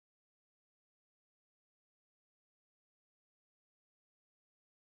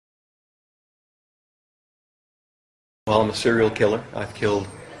Well, I'm a serial killer. I've killed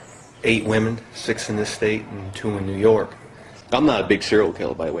 8 women, 6 in this state and 2 in New York. I'm not a big serial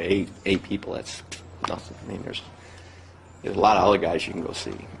killer, by the way. Eight people, that's nothing. I mean, there's a lot of other guys you can go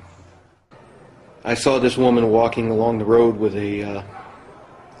see. I saw this woman walking along the road with a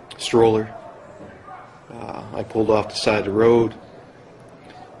stroller. I pulled off the side of the road.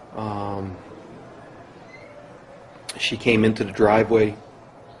 She came into the driveway,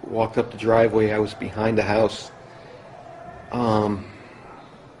 walked up the driveway. I was behind the house.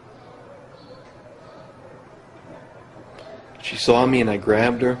 She saw me and I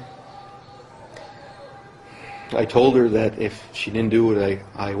grabbed her. I told her that if she didn't do what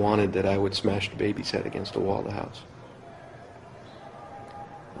I wanted, that I would smash the baby's head against the wall of the house.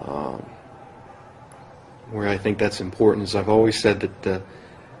 Where I think that's important is I've always said that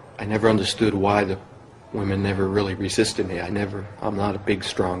I never understood why the women never really resisted me. I'm not a big,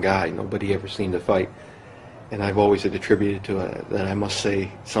 strong guy. Nobody ever seemed to fight. And I've always attributed to it that I must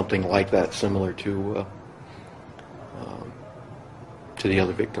say something like that, similar to the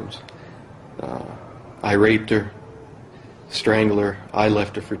other victims. I raped her, strangled her. I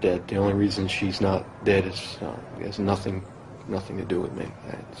left her for dead. The only reason she's not dead is has nothing to do with me.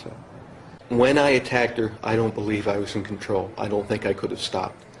 So, when I attacked her, I don't believe I was in control. I don't think I could have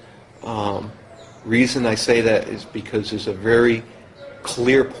stopped. Reason I say that is because there's a very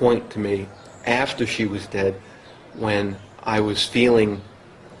clear point to me after she was dead when I was feeling,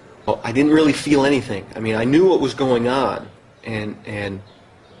 well, I didn't really feel anything. I mean, I knew what was going on, and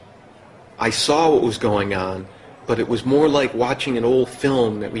I saw what was going on, but it was more like watching an old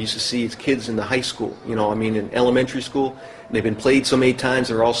film that we used to see as kids in the high school, in elementary school. And they've been played so many times,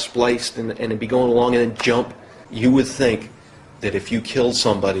 they're all spliced, and it'd be going along and then jump. You would think that if you killed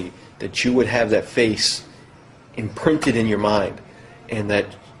somebody, that you would have that face imprinted in your mind, and that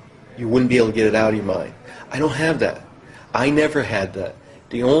you wouldn't be able to get it out of your mind. I don't have that. I never had that.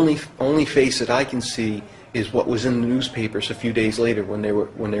 The only face that I can see is what was in the newspapers a few days later when they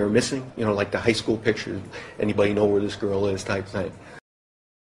were missing, like the high school pictures, anybody know where this girl is type thing.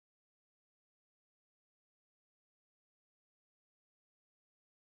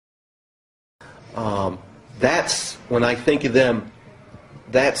 That's, when I think of them,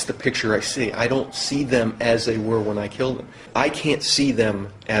 that's the picture I see. I don't see them as they were when I killed them. I can't see them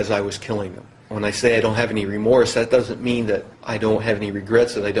as I was killing them. When I say I don't have any remorse, that doesn't mean that I don't have any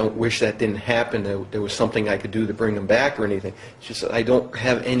regrets, that I don't wish that didn't happen, that there was something I could do to bring them back or anything. It's just that I don't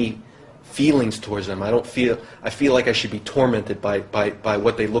have any feelings towards them. I feel like I should be tormented by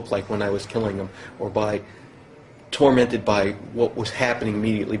what they looked like when I was killing them, or tormented by what was happening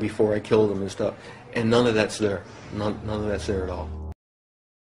immediately before I killed them and stuff. And none of that's there. None of that's there at all.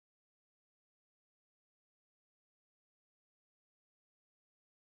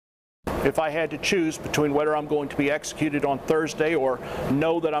 If I had to choose between whether I'm going to be executed on Thursday or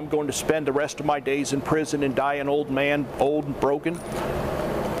know that I'm going to spend the rest of my days in prison and die an old man, old and broken,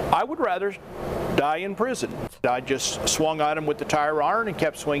 I would rather die in prison. I just swung at him with the tire iron and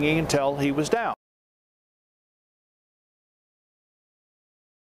kept swinging until he was down.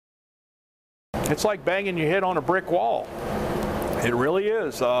 It's like banging your head on a brick wall. It really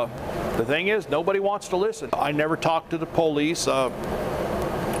is. The thing is, nobody wants to listen. I never talked to the police.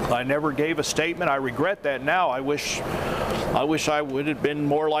 I never gave a statement. I regret that now. I wish I would have been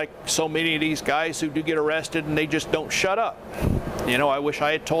more like so many of these guys who do get arrested and they just don't shut up. I wish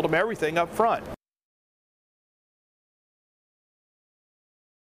I had told them everything up front.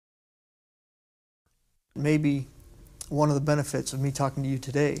 Maybe one of the benefits of me talking to you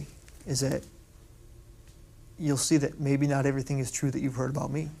today is that you'll see that maybe not everything is true that you've heard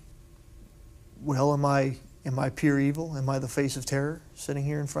about me. Well, am I pure evil? Am I the face of terror sitting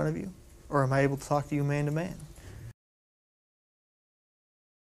here in front of you? Or am I able to talk to you man to man?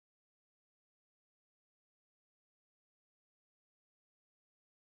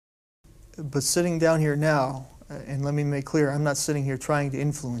 But sitting down here now, and let me make clear, I'm not sitting here trying to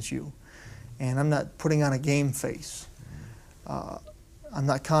influence you. And I'm not putting on a game face. I'm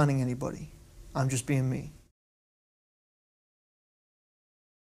not conning anybody. I'm just being me.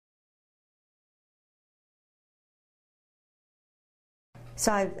 So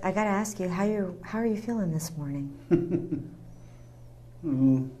I got to ask you, how are you feeling this morning? A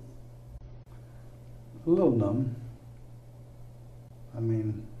little numb. I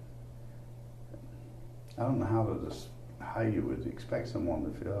mean, I don't know how you would expect someone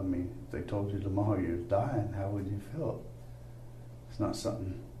to feel. I mean, if they told you tomorrow you're dying, how would you feel? It's not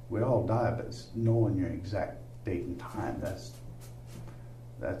something, we all die, but it's knowing your exact date and time,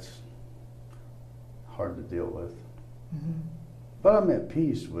 that's hard to deal with. Mm-hmm. But I'm at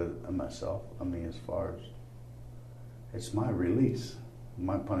peace with myself. I mean, as far as It's my release.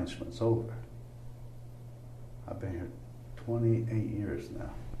 My punishment's over. I've been here 28 years now.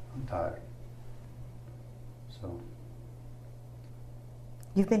 I'm tired. So.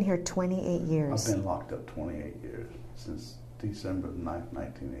 You've been here 28 years. I've been locked up 28 years, since December 9th,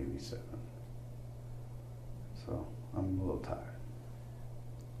 1987. So I'm a little tired.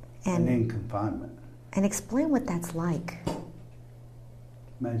 And in confinement. And explain what that's like.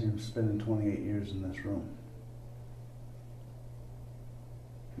 Imagine spending 28 years in this room.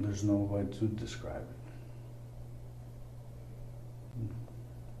 There's no way to describe it.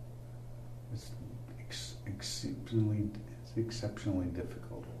 It's exceptionally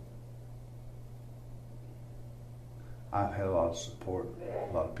difficult. I've had a lot of support.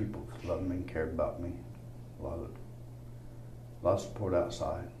 A lot of people loved me and cared about me. A lot of support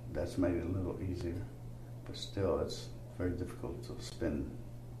outside. That's made it a little easier. But still, it's very difficult to spend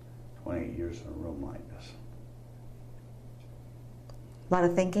 28 years in a room like this. A lot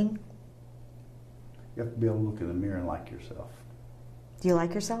of thinking? You have to be able to look in the mirror and like yourself. Do you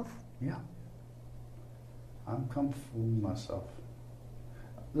like yourself? Yeah. I'm comfortable with myself.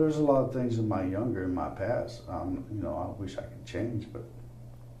 There's a lot of things in my past, I wish I could change, but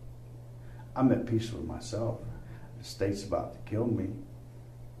I'm at peace with myself. The state's about to kill me,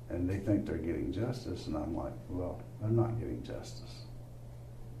 and they think they're getting justice, and I'm like, well, they're not getting justice.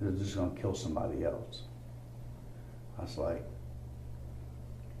 They're just going to kill somebody else. I was like,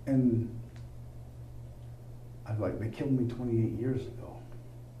 they killed me 28 years ago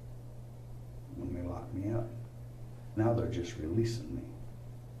when they locked me up. Now they're just releasing me.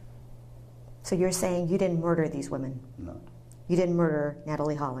 So you're saying you didn't murder these women? No. You didn't murder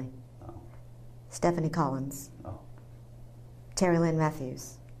Natalie Hawley? No. Stephanie Collins? No. Terry Lynn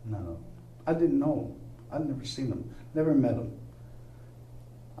Matthews? No. I didn't know them. I'd never seen them. Never met them.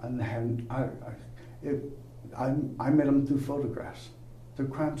 I met them through photographs, through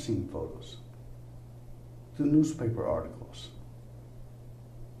crime scene photos, through newspaper articles.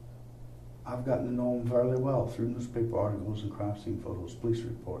 I've gotten to know them fairly well through newspaper articles and crime scene photos, police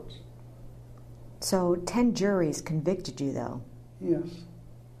reports. So 10 juries convicted you, though? Yes.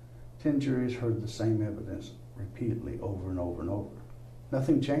 10 juries heard the same evidence repeatedly over and over and over.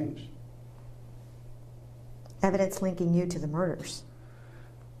 Nothing changed. Evidence linking you to the murders?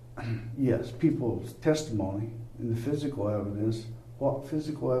 Yes, people's testimony and the physical evidence. What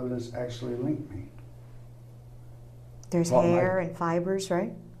physical evidence actually linked me? There's hair and fibers,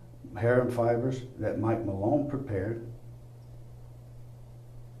 right? Hair and fibers that Mike Malone prepared.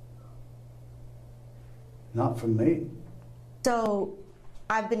 Not from me. So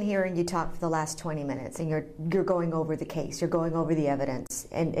I've been hearing you talk for the last 20 minutes, and you're going over the case, you're going over the evidence,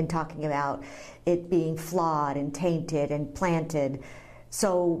 and talking about it being flawed and tainted and planted.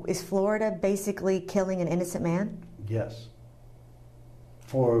 So is Florida basically killing an innocent man? Yes.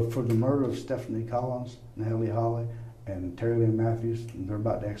 For the murder of Stephanie Collins, Natalie Hawley, and Terry Lynn Matthews, and they're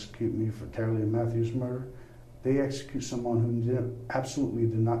about to execute me for Terry Lynn Matthews' murder, they execute someone who absolutely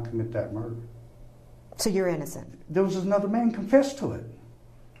did not commit that murder. So you're innocent? There was another man confessed to it.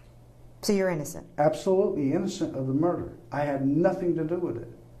 So you're innocent? Absolutely innocent of the murder. I had nothing to do with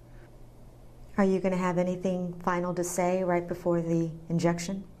it. Are you going to have anything final to say right before the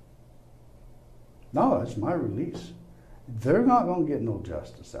injection? No, that's my release. They're not going to get no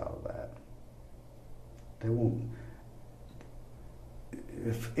justice out of that. They won't.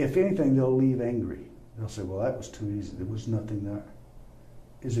 If anything, they'll leave angry. They'll say, well, that was too easy. There was nothing there.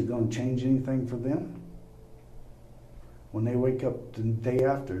 Is it going to change anything for them? When they wake up the day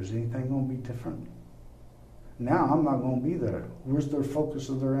after, is anything going to be different? Now I'm not going to be there. Where's their focus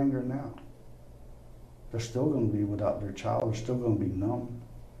of their anger now? They're still going to be without their child. They're still going to be numb.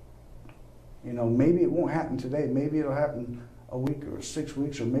 You know, maybe it won't happen today. Maybe it'll happen a week or 6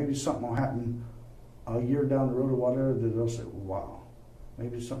 weeks, or maybe something will happen a year down the road or whatever, that they'll say, well, wow,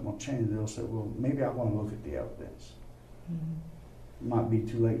 maybe something will change. They'll say, well, maybe I want to look at the evidence. Mm-hmm. It might be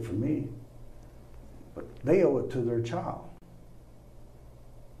too late for me, but they owe it to their child.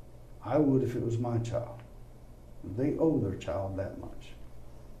 I would if it was my child. They owe their child that much.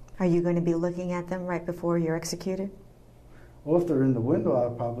 Are you going to be looking at them right before you're executed? Well, if they're in the window, I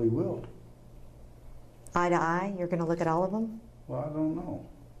probably will. Eye to eye? You're going to look at all of them? Well, I don't know.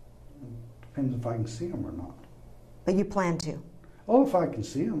 It depends if I can see them or not. But you plan to? Oh, if I can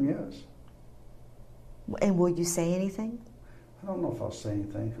see them, yes. And will you say anything? I don't know if I'll say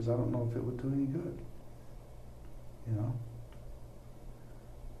anything, because I don't know if it would do any good. You know?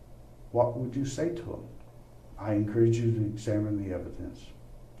 What would you say to them? I encourage you to examine the evidence.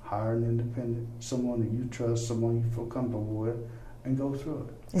 Hire an independent, someone that you trust, someone you feel comfortable with, and go through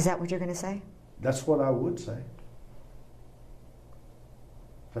it. Is that what you're going to say? That's what I would say.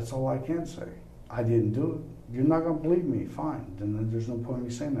 That's all I can say. I didn't do it. You're not going to believe me, fine. Then there's no point in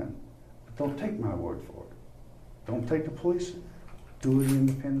me saying that. But don't take my word for it. Don't take the police. Do an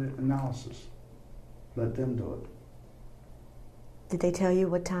independent analysis. Let them do it. Did they tell you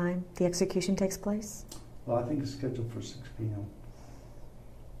what time the execution takes place? Well, I think it's scheduled for 6 p.m.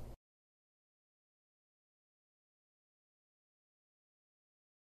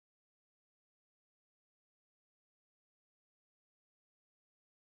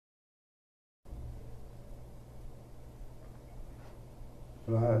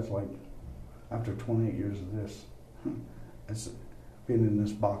 But I was like, after 28 years of this, it's been in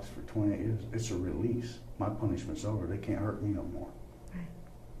this box for 28 years. It's a release. My punishment's over. They can't hurt me no more. Right.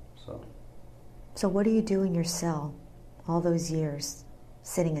 So what do you do in your cell all those years,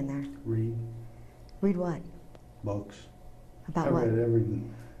 sitting in there? read Read what? books. About what?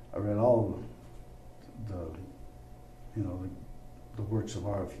 I read all the works of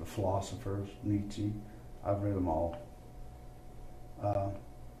art, the philosophers, Nietzsche. I've read them all.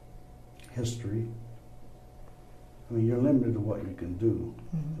 History. I mean, you're limited to what you can do.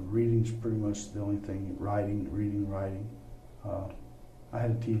 Mm-hmm. Reading's pretty much the only thing. Writing. I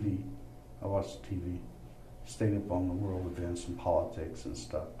had a TV. I watched TV. Stayed up on the world events and politics and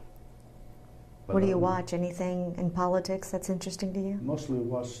stuff. But What do you watch? Anything in politics that's interesting to you? Mostly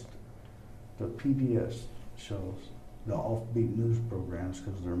watched the PBS shows, the offbeat news programs,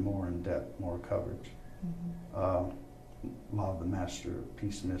 because they're more in depth, more coverage. Mm-hmm. A lot of the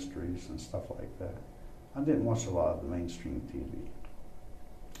masterpiece mysteries and stuff like that. I didn't watch a lot of the mainstream TV.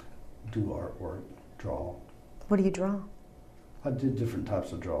 Do artwork, draw. What do you draw? I did different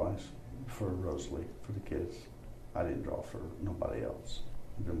types of drawings for Rosalie, for the kids. I didn't draw for nobody else.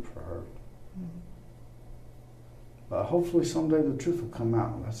 I did them for her. Mm-hmm. But hopefully someday the truth will come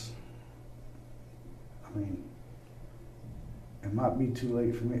out. It might be too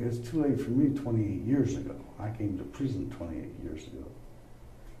late for me. It's too late for me 28 years ago. I came to prison 28 years ago.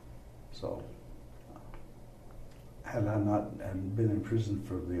 So, had I not had been in prison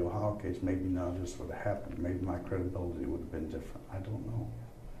for the Ohio case, maybe none of this would have happened. Maybe my credibility would have been different. I don't know.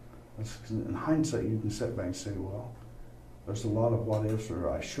 In hindsight, you can sit back and say, well, there's a lot of what ifs or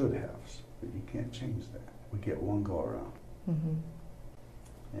I should haves, but you can't change that. We get one go around.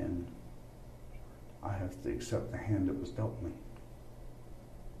 Mm-hmm. And I have to accept the hand that was dealt me.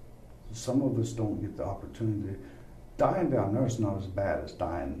 Some of us don't get the opportunity. Dying down there is not as bad as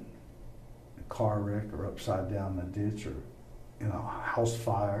dying in a car wreck or upside down in a ditch or in a house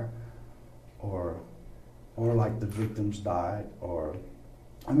fire or like the victims died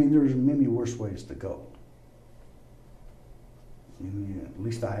there's many worse ways to go. At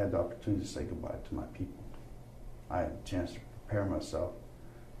least I had the opportunity to say goodbye to my people. I had a chance to prepare myself.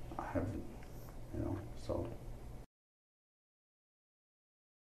 I haven't, so.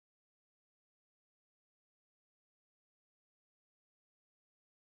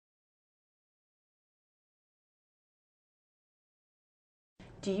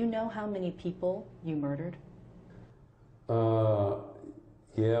 Do you know how many people you murdered?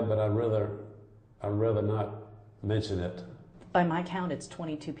 Yeah, but I'd rather not mention it. By my count, it's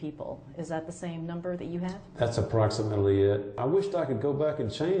 22 people. Is that the same number that you have? That's approximately it. I wished I could go back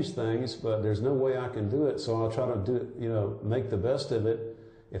and change things, but there's no way I can do it, so I'll try to make the best of it.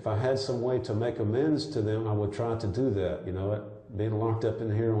 If I had some way to make amends to them, I would try to do that. Being locked up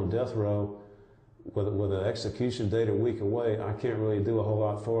in here on death row with an execution date a week away, I can't really do a whole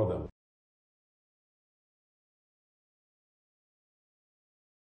lot for them.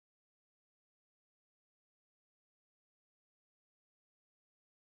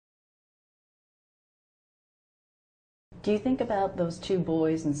 Do you think about those two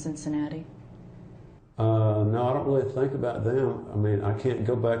boys in Cincinnati? No, I don't really think about them. I can't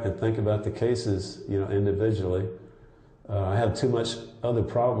go back and think about the cases, individually. I have too much other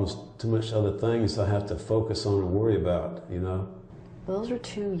problems, too much other things I have to focus on and worry about, Those are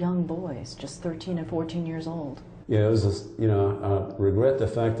two young boys, just 13 and 14 years old. Yeah, it was just, I regret the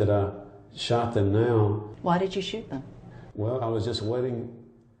fact that I shot them now. Why did you shoot them? Well, I was just waiting.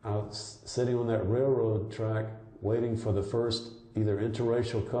 I was sitting on that railroad track waiting for the first either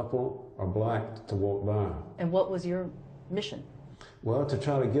interracial couple or black to walk by. And what was your mission? Well, to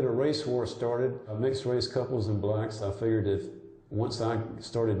try to get a race war started, mixed race couples and blacks. I figured if once I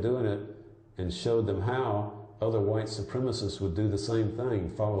started doing it and showed them how, other white supremacists would do the same thing,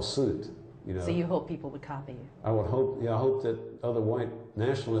 follow suit. So you hope people would copy you? I would hope, I hope that other white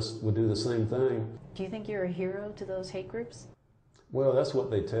nationalists would do the same thing. Do you think you're a hero to those hate groups? Well, that's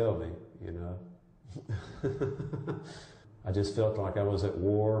what they tell me, I just felt like I was at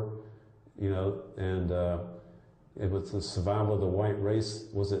war, and It was the survival of the white race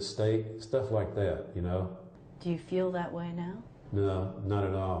was at stake, stuff like that, you know. Do you feel that way now? No, not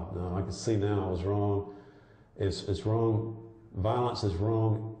at all. No, I can see now I was wrong. It's wrong. Violence is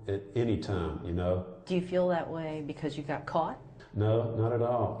wrong at any time, you know. Do you feel that way because you got caught? No, not at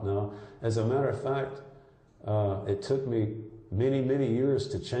all, no. As a matter of fact, it took me many, many years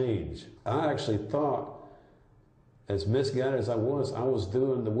to change. I actually thought, as misguided as I was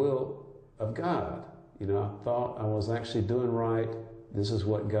doing the will of God. You know, I thought I was actually doing right. This is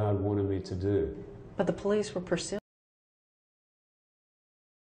what God wanted me to do. But the police were pursuing.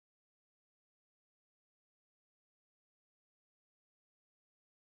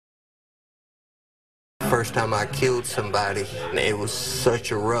 First time I killed somebody, it was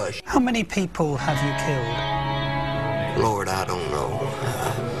such a rush. How many people have you killed? Lord, I don't know.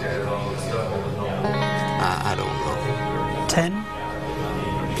 I don't know. 10?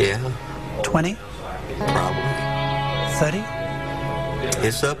 Yeah, 20? probably. 30?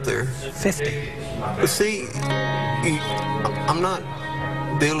 It's up there. 50? But see, I'm not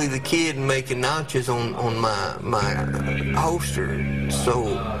Billy the Kid making notches on my holster,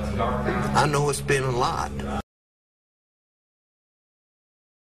 so I know it's been a lot.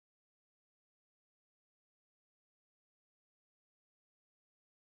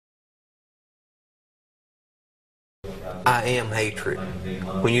 I am hatred.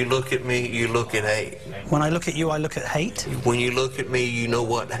 When you look at me, you look at hate. When I look at you, I look at hate? When you look at me, you know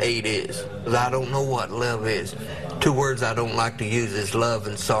what hate is. 'Cause I don't know what love is. Two words I don't like to use is love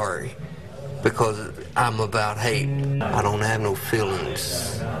and sorry. Because I'm about hate. I don't have no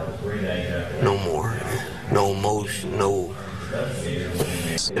feelings. No more. No emotion, no.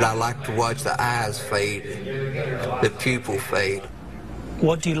 And I like to watch the eyes fade. The pupil fade.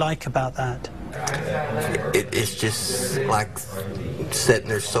 What do you like about that? It's just like setting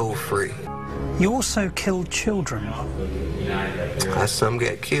their soul free. You also killed children. Some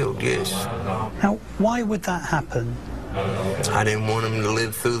get killed, yes. Now, why would that happen? I didn't want them to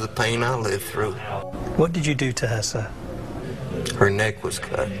live through the pain I lived through. What did you do to her, sir? Her neck was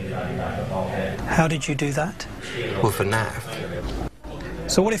cut How did you do that? with a knife.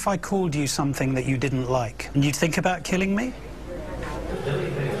 So what if I called you something that you didn't like? And you'd think about killing me?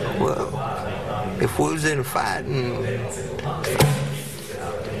 Well, if we was in a fight and,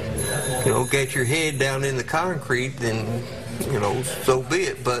 you know, get your head down in the concrete, then, you know, so be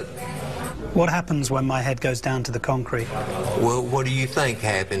it. But, What happens when my head goes down to the concrete? well, what do you think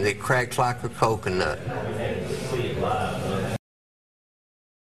happens? It cracks like a coconut.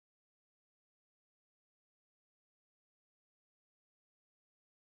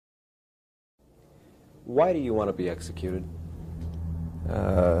 Why do you want to be executed?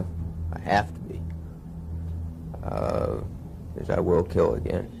 I have to be. Because I will kill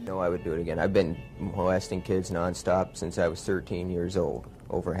again. No, I would do it again. I've been molesting kids nonstop since I was 13 years old,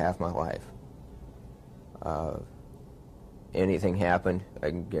 over half my life. Anything happened, I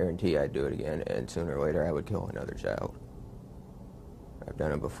can guarantee I'd do it again, and sooner or later I would kill another child. I've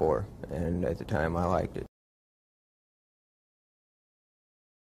done it before, and at the time I liked it.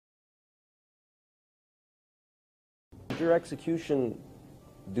 Did your execution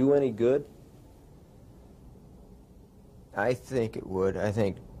do any good? I think it would. I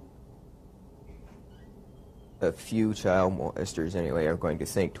think a few child molesters, anyway, are going to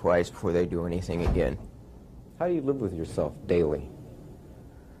think twice before they do anything again. How do you live with yourself daily?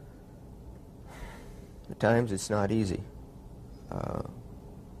 At times it's not easy. Like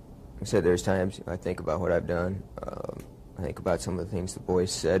I said, there's times I think about what I've done. I think about some of the things the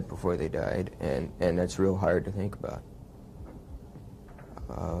boys said before they died, and that's real hard to think about.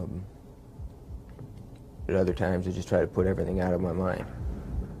 At other times I just try to put everything out of my mind.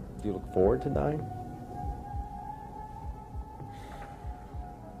 Do you look forward to dying?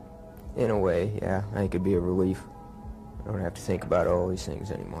 In a way, yeah. I think it'd be a relief. I don't have to think about all these things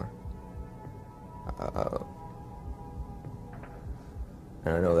anymore.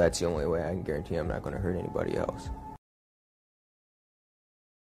 And I know that's the only way I can guarantee I'm not going to hurt anybody else.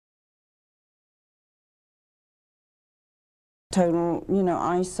 Total,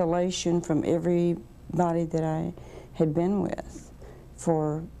 isolation from everybody that I had been with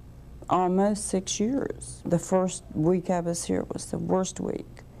for almost 6 years. The first week I was here was the worst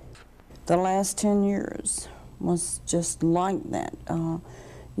week. The last 10 years was just like that.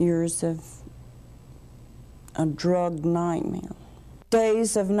 Years of a drug nightmare.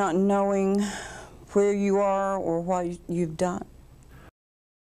 Days of not knowing where you are or what you've done.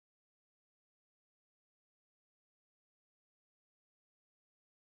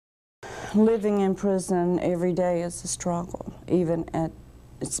 Living in prison every day is a struggle, even at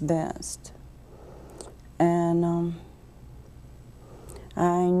its best. And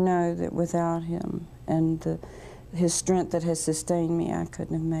I know that without him and his strength that has sustained me, I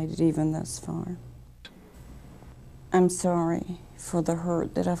couldn't have made it even thus far. I'm sorry for the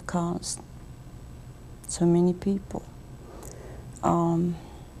hurt that I've caused so many people.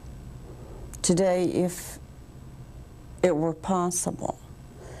 Today, if it were possible,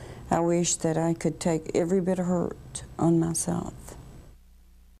 I wish that I could take every bit of hurt on myself.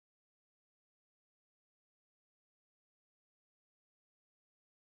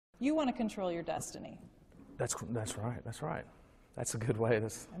 You want to control your destiny. That's right. That's right. That's a good way to.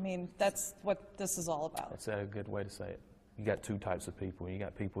 I mean, that's what this is all about. That's a good way to say it. You got two types of people. You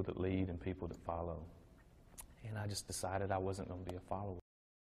got people that lead and people that follow. And I just decided I wasn't going to be a follower.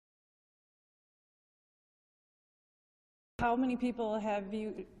 How many people have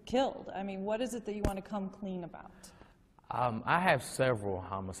you killed? I mean, what is it that you want to come clean about? I have several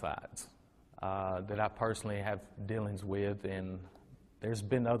homicides that I personally have dealings with, and there's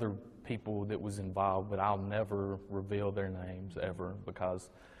been other people that was involved, but I'll never reveal their names ever because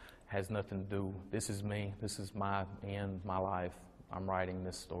it has nothing to do. This is me. This is my end, my life. I'm writing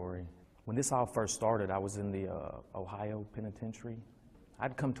this story. When this all first started, I was in the Ohio penitentiary.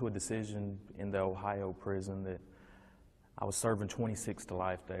 I'd come to a decision in the Ohio prison that I was serving 26 to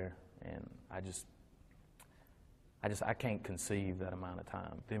life there, and I can't conceive that amount of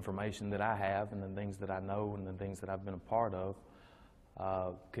time. The information that I have and the things that I know and the things that I've been a part of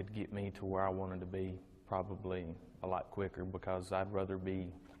could get me to where I wanted to be probably a lot quicker, because I'd rather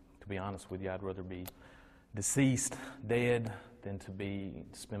be, to be honest with you, I'd rather be deceased, dead, than to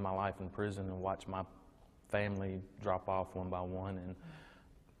spend my life in prison and watch my family drop off one by one. And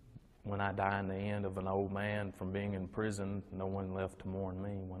when I die in the end of an old man from being in prison, no one left to mourn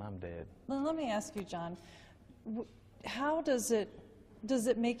me when I'm dead. Well, let me ask you, John, how does it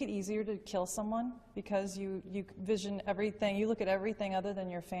make it easier to kill someone? Because you vision everything, you look at everything other than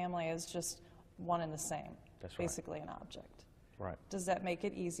your family as just one and the same. That's right. Basically an object. Right. Does that make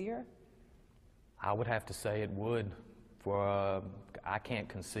it easier? I would have to say it would. I can't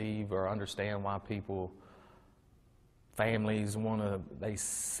conceive or understand why families they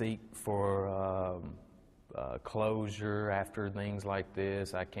seek for closure after things like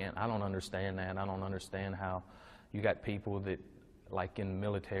this. I don't understand that. I don't understand how you got people that, like in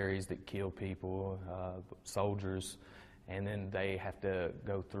militaries, that kill people, soldiers, and then they have to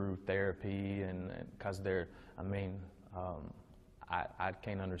go through therapy and because I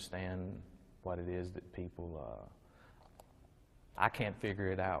can't understand what it is that people, I can't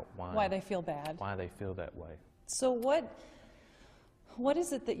figure it out why they feel bad. Why they feel that way. So what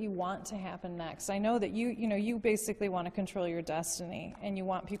is it that you want to happen next? I know that you basically want to control your destiny and you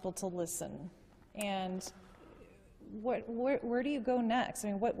want people to listen. And where do you go next? I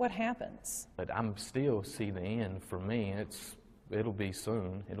mean, what happens? But I'm still see the end for me. It'll be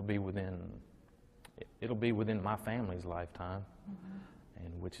soon. It'll be within my family's lifetime,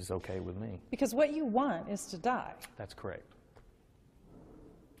 and which is okay with me. Because what you want is to die. That's correct.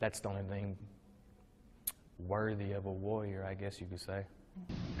 That's the only thing worthy of a warrior, I guess you could say.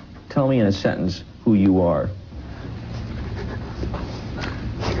 Tell me in a sentence who you are.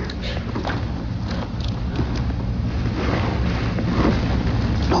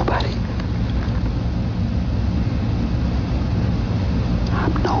 Nobody.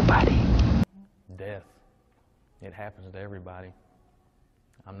 I'm nobody. Death. It happens to everybody.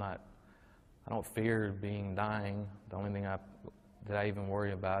 I don't fear dying. The only thing that I even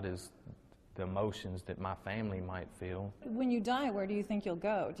worry about is the emotions that my family might feel. When you die, where do you think you'll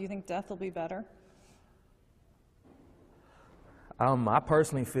go? Do you think death will be better? I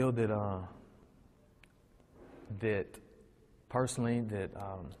personally feel that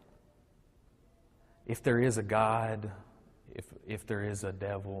if there is a God, if there is a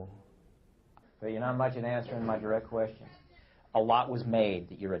devil. But you're not much in answering my direct questions. A lot was made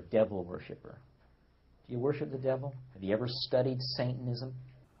that you're a devil worshiper. Do you worship the devil? Have you ever studied Satanism?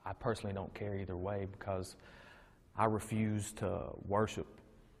 I personally don't care either way, because I refuse to worship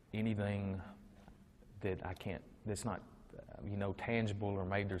anything that's not tangible or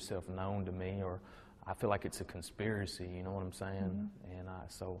made themselves known to me, or I feel like it's a conspiracy, you know what I'm saying? And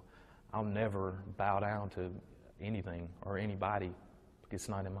so I'll never bow down to anything or anybody. It's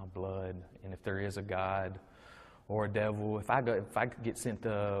not in my blood. And if there is a God or a devil, if I get sent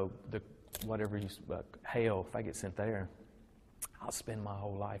to hell, if I get sent there, I'll spend my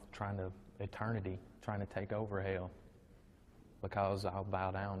whole life trying to take over hell, because I'll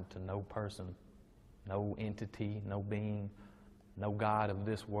bow down to no person, no entity, no being, no God of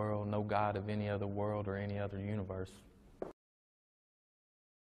this world, no God of any other world or any other universe.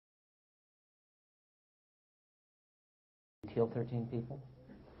 kill 13 people?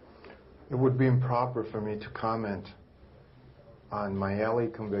 It would be improper for me to comment on my LA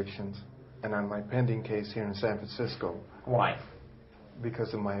convictions and on my pending case here in San Francisco. Why?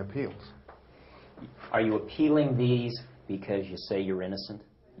 Because of my appeals. Are you appealing these because you say you're innocent?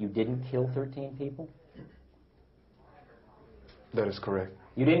 You didn't kill 13 people? That is correct.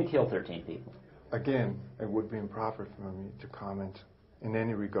 You didn't kill 13 people. Again, it would be improper for me to comment in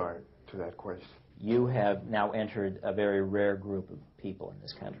any regard to that question. You have now entered a very rare group of people in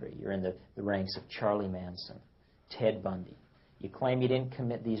this country. You're in the ranks of Charlie Manson, Ted Bundy. You claim you didn't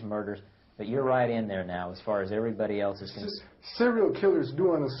commit these murders, but you're right in there now as far as everybody else is concerned. Serial killers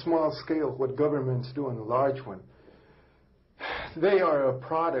do on a small scale what governments do on a large one. They are a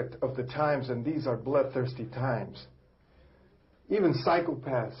product of the times, and these are bloodthirsty times. Even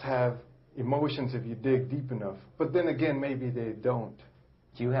psychopaths have emotions if you dig deep enough. But then again, maybe they don't.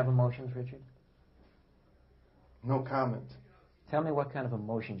 Do you have emotions, Richard? No comment. Tell me what kind of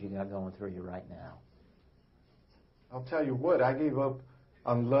emotions you got going through you right now. I'll tell you what, I gave up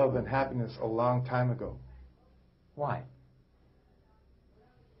on love and happiness a long time ago. Why?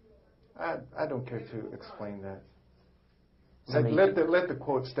 I don't care to explain that. Somebody... Let the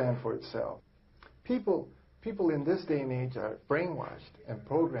quote stand for itself. People in this day and age are brainwashed and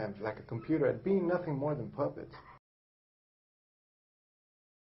programmed like a computer at being nothing more than puppets.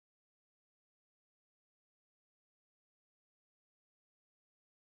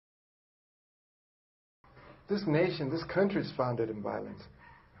 This nation, this country is founded in violence.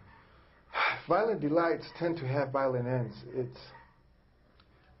 Violent delights tend to have violent ends.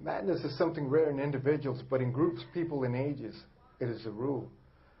 Madness is something rare in individuals, but in groups, people, and ages, it is a rule.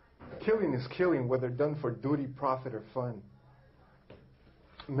 Killing is killing, whether done for duty, profit, or fun.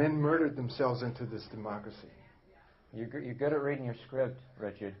 Men murdered themselves into this democracy. You're good at reading your script,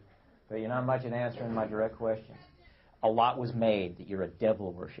 Richard, but you're not much at answering my direct questions. A lot was made that you're a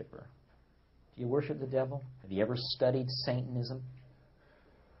devil worshiper. Do you worship the devil? Have you ever studied Satanism?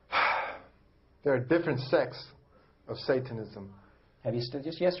 There are different sects of Satanism. Have you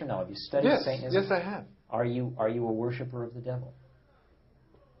just yes or no? Have you studied Satanism? Yes, I have. Are you a worshiper of the devil?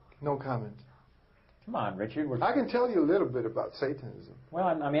 No comment. Come on, Richard. I can tell you a little bit about Satanism. Well,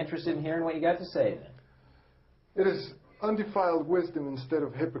 I'm interested in hearing what you got to say then. It is undefiled wisdom instead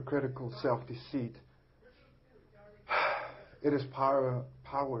of hypocritical self-deceit. It is power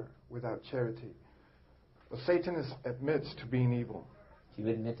without charity. A Satanist admits to being evil. Do you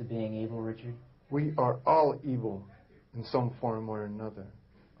admit to being evil, Richard? We are all evil in some form or another.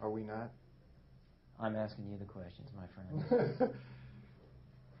 Are we not? I'm asking you the questions, my friend.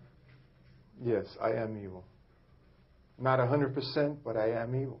 Yes, I am evil. Not 100%, but I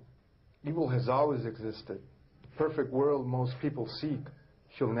am evil. Evil has always existed. The perfect world most people seek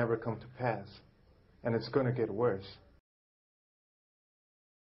shall never come to pass. And it's going to get worse.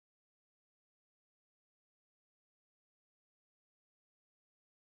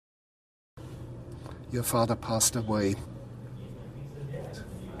 Your father passed away.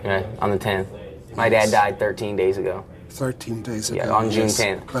 Okay, on the 10th. My dad died 13 days ago. 13 days ago. Yeah, on June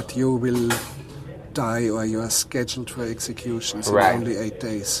 10th. But you will die, or you are scheduled for executions in only 8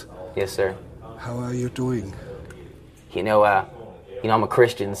 days. Yes, sir. How are you doing? I'm a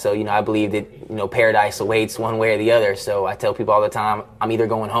Christian, so I believe that paradise awaits one way or the other. So I tell people all the time, I'm either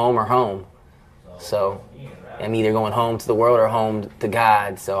going home or home. So I'm either going home to the world or home to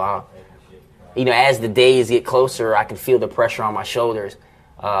God. So as the days get closer, I can feel the pressure on my shoulders.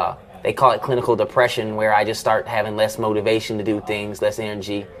 They call it clinical depression, where I just start having less motivation to do things, less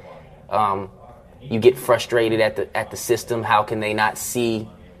energy. You get frustrated at the system. How can they not see,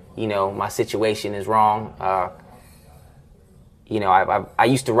 my situation is wrong? I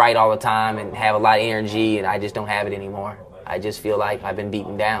used to write all the time and have a lot of energy, and I just don't have it anymore. I just feel like I've been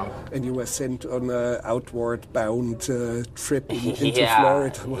beaten down. And you were sent on an outward-bound trip into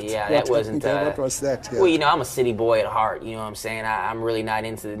Florida. What was that? Yeah. Well, I'm a city boy at heart. You know what I'm saying? I'm really not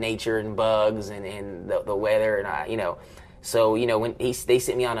into the nature and bugs and the weather, and So when they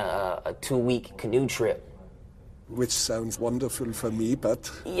sent me on a 2-week canoe trip. Which sounds wonderful for me,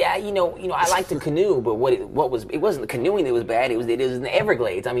 but yeah, I like to canoe, but it wasn't the canoeing that was bad. It was in the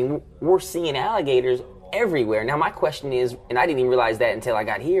Everglades. I mean, we're seeing alligators everywhere. Now my question is, and I didn't even realize that until I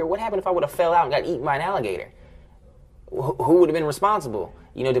got here, what happened if I would have fell out and got eaten by an alligator? Who would have been responsible?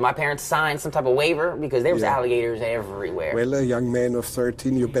 Did my parents sign some type of waiver? Because there was alligators everywhere. Well, a young man of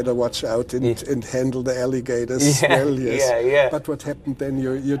 13, you better watch out and handle the alligators well, yes. Yeah. But what happened then?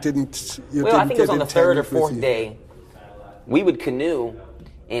 You didn't I think it was on the 3rd or 4th day. We would canoe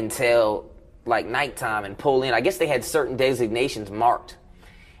until like nighttime and pull in. I guess they had certain designations marked.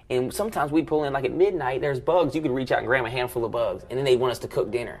 And sometimes we'd pull in like at midnight, there's bugs. You could reach out and grab a handful of bugs. And then they want us to cook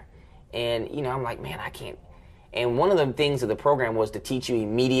dinner. And, you know, I'm like, man, I can't. And one of the things of the program was to teach you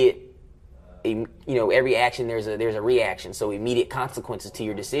immediate, you know, every action there's a reaction. So immediate consequences to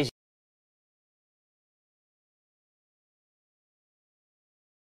your decision.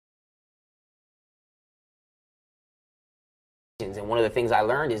 And one of the things I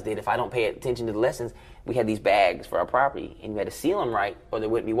learned is that if I don't pay attention to the lessons, we had these bags for our property, and you had to seal them right, or they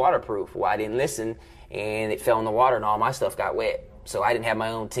wouldn't be waterproof. Well, I didn't listen, and it fell in the water, and all my stuff got wet. So I didn't have my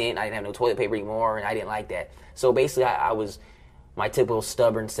own tent, I didn't have no toilet paper anymore, and I didn't like that. So basically, I was my typical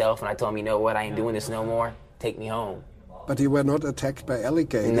stubborn self, and I told him, you know what, I ain't doing this no more. Take me home. But you were not attacked by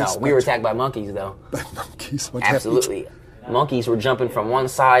alligators? No, we were attacked by monkeys, though. By monkeys? What Absolutely. happened? Monkeys were jumping from one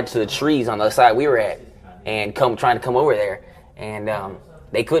side to the trees on the other side we were at, and trying to come over there. And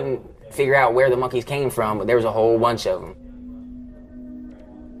they couldn't figure out where the monkeys came from, but there was a whole bunch of them.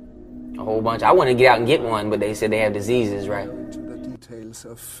 A whole bunch. I wanted to get out and get one, but they said they have diseases, right? To the details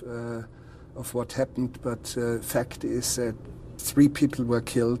of what happened, but fact is that 3 people were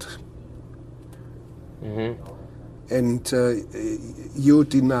killed. Mm-hmm. And you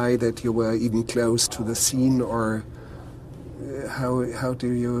deny that you were even close to the scene, or how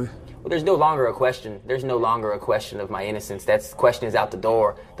do you... Well, there's no longer a question. There's no longer a question of my innocence. The question is out the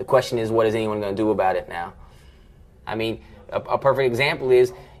door. The question is, what is anyone going to do about it now? I mean, a perfect example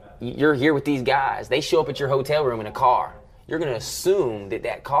is, you're here with these guys. They show up at your hotel room in a car. You're going to assume that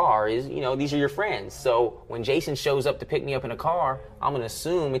that car is, you know, these are your friends. So when Jason shows up to pick me up in a car, I'm going to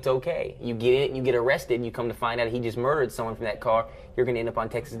assume it's okay. You get in it, you get arrested, and you come to find out he just murdered someone from that car, you're going to end up on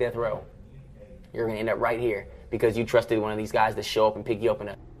Texas death row. You're going to end up right here because you trusted one of these guys to show up and pick you up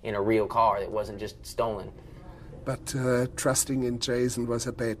in a real car that wasn't just stolen. But trusting in Jason was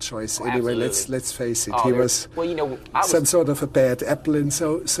a bad choice. Oh, anyway, absolutely. let's face it. Oh, He was, well, you know, some sort of a bad apple, and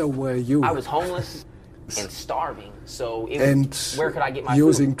so were you. I was homeless and starving, so where could I get my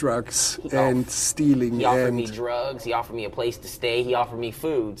using food? drugs and stealing. He offered me drugs. He offered me a place to stay. He offered me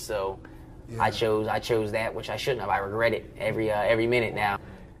food. So yeah. I chose that, which I shouldn't have. I regret it every minute now.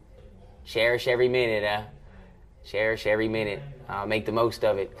 Cherish every minute. Cherish every minute. Make the most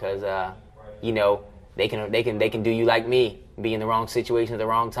of it, because you know, they can do you like me, be in the wrong situation at the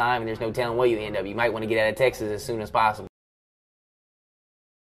wrong time, and there's no telling where you end up. You might want to get out of Texas as soon as possible.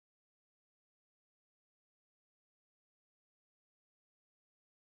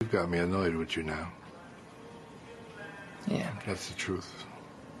 You've got me annoyed with you now. Yeah. That's the truth.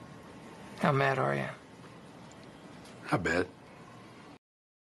 How mad are you? Not bad.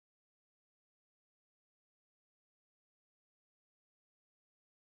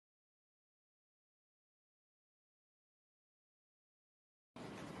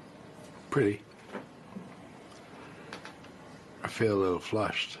 Pretty. I feel a little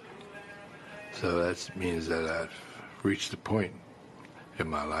flushed. So that means that I've reached a point in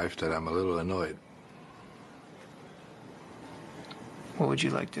my life that I'm a little annoyed. What would you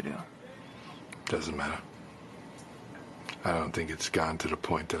like to do? Doesn't matter. I don't think it's gone to the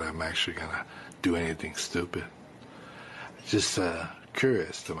point that I'm actually gonna do anything stupid. Just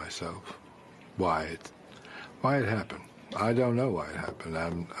curious to myself why it happened. I don't know why it happened.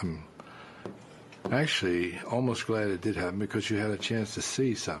 I'm actually almost glad it did happen, because you had a chance to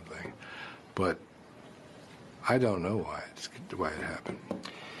see something. But I don't know why it happened.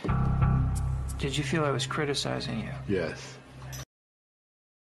 Did you feel I was criticizing you? Yes.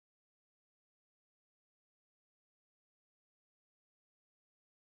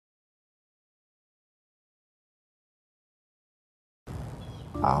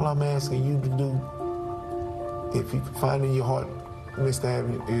 All I'm asking you to do, if you can find in your heart, Mr.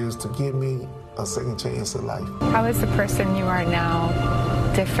 Avenue, is to give me a second chance at life. How is the person you are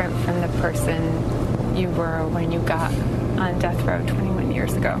now different from the person you were when you got on death row 21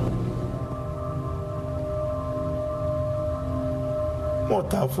 years ago? More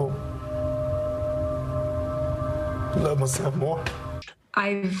thoughtful. Love myself more.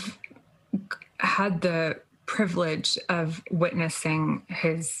 I've had the privilege of witnessing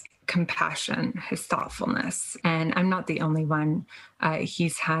his compassion, his thoughtfulness, and I'm not the only one.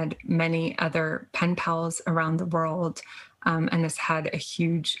 He's had many other pen pals around the world, and has had a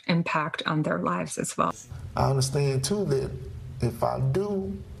huge impact on their lives as well. I understand too that if I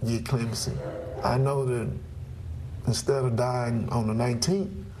do get clemency, I know that instead of dying on the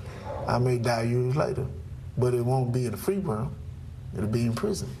 19th, I may die years later, but it won't be in the free world, it'll be in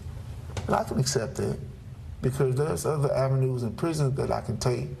prison. And I can accept that, because there's other avenues in prison that I can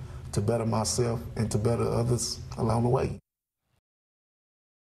take to better myself and to better others along the way.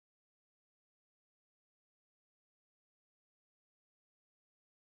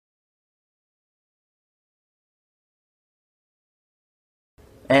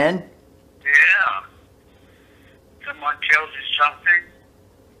 And? Yeah. Someone tells you something,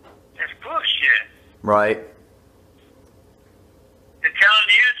 that's bullshit. Right. They're telling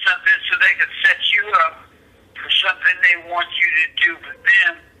you something so they can set you up for something they want you to do for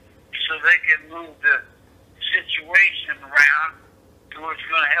them, so they can move the situation around to what's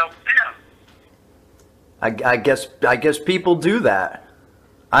going to help them. I guess people do that.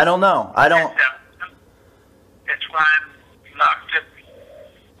 I don't know. I don't. That's why I'm locked up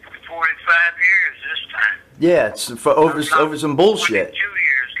for 45 years this time. Yeah, it's for over some bullshit. 22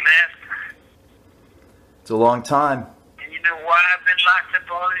 years last time. It's a long time. And you know why I've been locked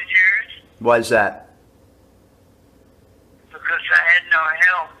up all these years? Why is that? Because I had no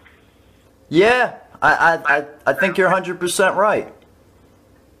help. Yeah, I think you're 100% right.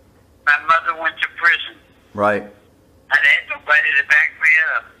 My mother went to prison. Right. I had nobody to back me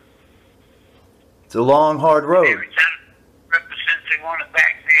up. It's a long, hard road. Every time representatives want to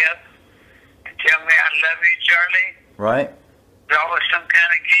back me up and tell me I love you, Charlie, Right. there's always some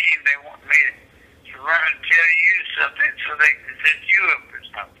kind of game they want me to run and tell you something so they can set you up for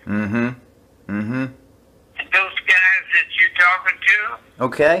something. Mm-hmm. Mm-hmm. And those guys that you're talking to,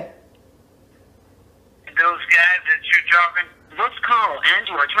 Okay. and those guys that you're talking to, this call and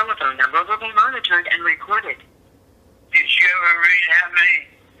your telephone number will be monitored and recorded. did you ever read how many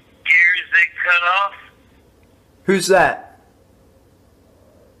gears they cut off? Who's that?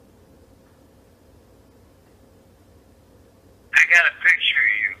 I got a picture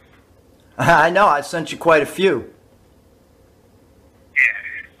of you. I know, I sent you quite a few.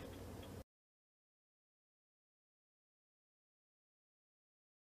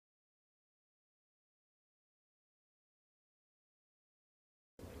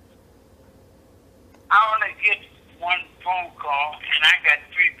 I only get one phone call, and I got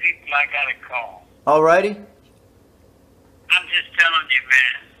 3 people I got to call. Alrighty. I'm just telling you,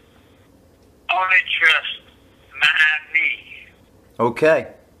 man. Only trust me. Okay.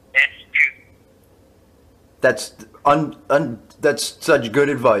 That's true. That's such good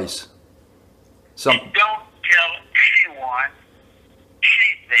advice. And don't tell anyone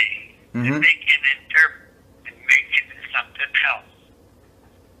anything Mm-hmm. that they can interpret and make it into something else.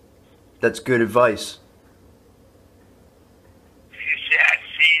 That's good advice. If you say, I've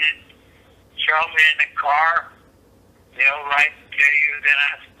seen it, Charlie in the car, they'll write and tell you that I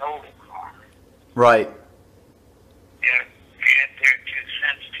stole the car. Right. They'll add their 2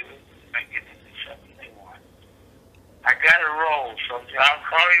 cents to it and make it into something they want. I got to roll, so I'll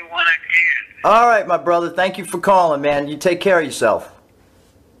call you when I can. All right, my brother. Thank you for calling, man. You take care of yourself.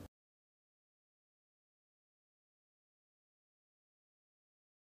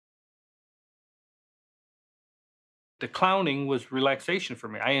 The clowning was relaxation for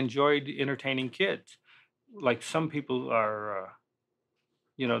me. I enjoyed entertaining kids. Like some people are,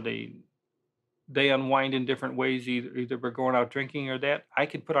 you know, they unwind in different ways, either by going out drinking or that. I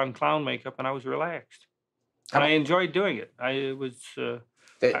could put on clown makeup and I was relaxed. And I enjoyed doing it. It was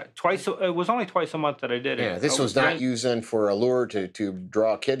only twice a month that I did it. Yeah, this was not used then for a lure to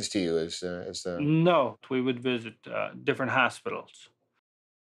draw kids to you as the... No, we would visit different hospitals.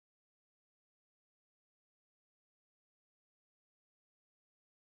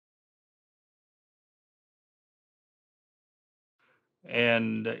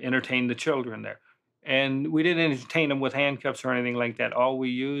 And entertain the children there. And we didn't entertain them with handcuffs or anything like that. All we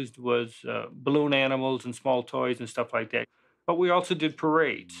used was balloon animals and small toys and stuff like that. But we also did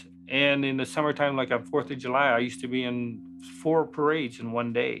parades. And in the summertime, like on 4th of July, I used to be in 4 parades in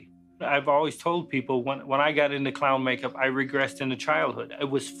one day. I've always told people when I got into clown makeup, I regressed into childhood. It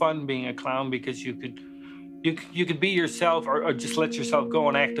was fun being a clown because you could be yourself or just let yourself go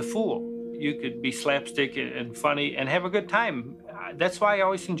and act a fool. You could be slapstick and funny and have a good time. That's why I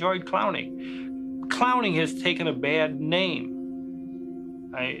always enjoyed clowning. Clowning has taken a bad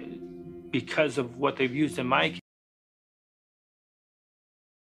name because of what they've used in my case.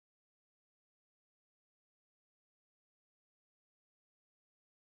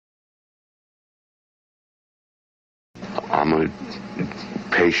 I'm a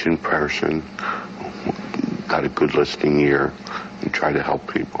patient person, got a good listening ear, and try to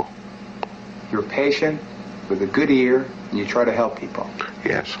help people. You're patient with a good ear, and you try to help people.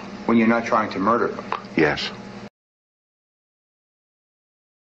 Yes. When you're not trying to murder them. Yes.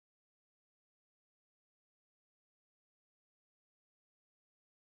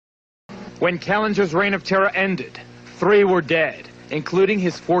 When Callenger's reign of terror ended, 3 were dead, including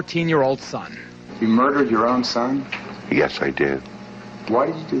his 14-year-old son. You murdered your own son? Yes, I did. Why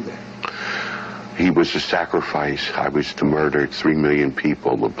did you do that? He was a sacrifice. I was to murder 3 million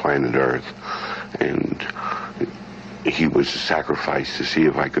people on planet Earth. And he was a sacrifice to see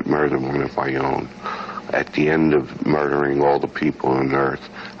if I could murder one of my own. At the end of murdering all the people on earth,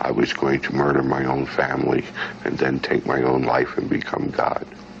 I was going to murder my own family and then take my own life and become God.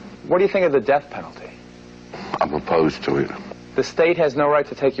 What do you think of the death penalty? I'm opposed to it. The state has no right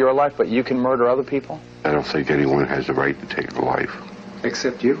to take your life, but you can murder other people? I don't think anyone has a right to take a life.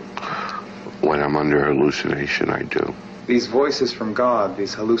 Except you? When I'm under hallucination, I do. These voices from God,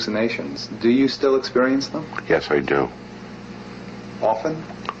 these hallucinations, do you still experience them? Yes, I do. Often?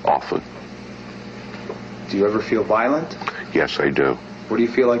 Often. Do you ever feel violent? Yes, I do. What do you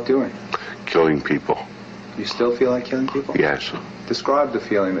feel like doing? Killing people. You still feel like killing people? Yes. Describe the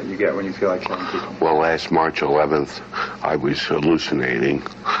feeling that you get when you feel like killing people. Well, last March 11th, I was hallucinating,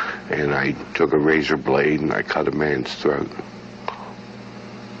 and I took a razor blade and I cut a man's throat.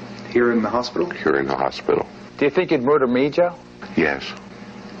 Here in the hospital? Here in the hospital. Do you think you'd murder me, Joe? Yes.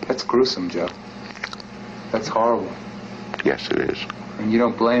 That's gruesome, Joe. That's horrible. Yes, it is. And you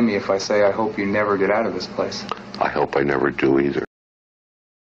don't blame me if I say I hope you never get out of this place. I hope I never do either.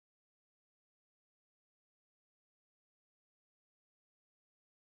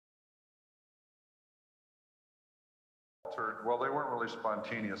 Well, they weren't really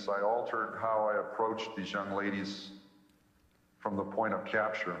spontaneous. I altered how I approached these young ladies from the point of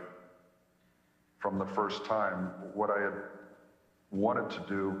capture. From the first time, what I had wanted to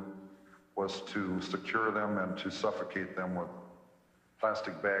do was to secure them and to suffocate them with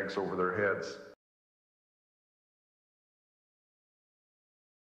plastic bags over their heads.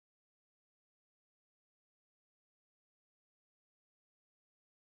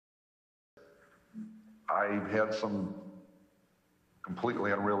 I had some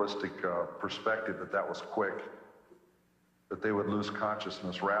completely unrealistic perspective that that was quick, that they would lose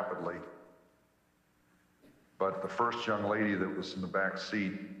consciousness rapidly. But the first young lady that was in the back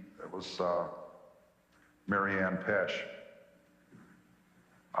seat, it was Mary Ann Pesh.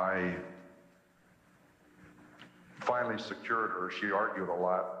 I finally secured her. She argued a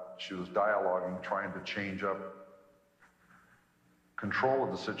lot. She was dialoguing, trying to change up control of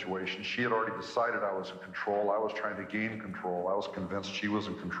the situation. She had already decided I was in control. I was trying to gain control. I was convinced she was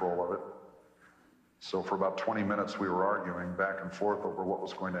in control of it. So for about 20 minutes we were arguing back and forth over what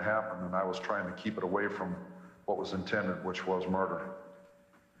was going to happen, and I was trying to keep it away from what was intended, which was murder.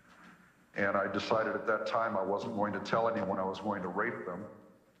 And I decided at that time I wasn't going to tell anyone I was going to rape them.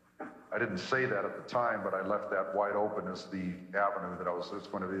 I didn't say that at the time, but I left that wide open as the avenue that it's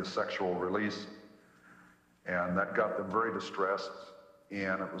going to be a sexual release. And that got them very distressed,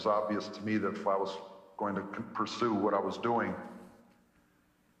 and it was obvious to me that if I was going to pursue what I was doing,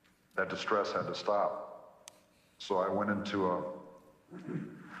 that distress had to stop. So I went into a,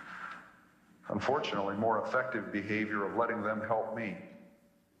 unfortunately, more effective behavior of letting them help me.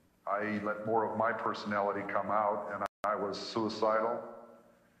 I let more of my personality come out, and I was suicidal,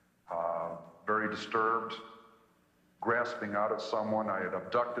 very disturbed, grasping out at someone. I had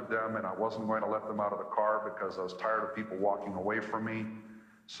abducted them, and I wasn't going to let them out of the car because I was tired of people walking away from me.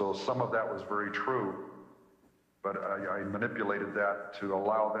 So some of that was very true, but I manipulated that to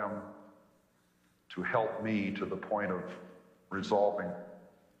allow them to help me to the point of resolving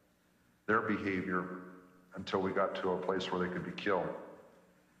their behavior until we got to a place where they could be killed.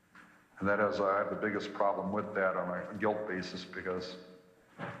 And that is, I have the biggest problem with that on a guilt basis, because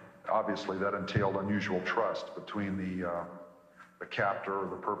obviously that entailed unusual trust between the captor or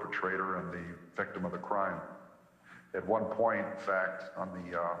the perpetrator and the victim of the crime. At one point, in fact, on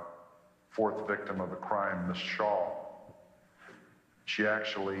the fourth victim of the crime, Miss Shaw, she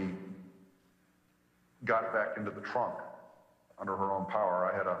actually got back into the trunk under her own power.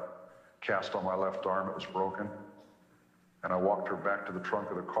 I had a cast on my left arm, it was broken, and I walked her back to the trunk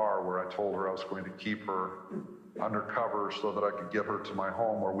of the car where I told her I was going to keep her undercover so that I could get her to my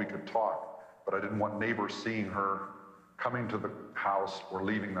home where we could talk. But I didn't want neighbors seeing her coming to the house or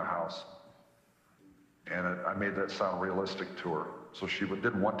leaving the house. And I made that sound realistic to her. So she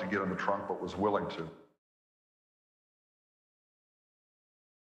didn't want to get in the trunk, but was willing to.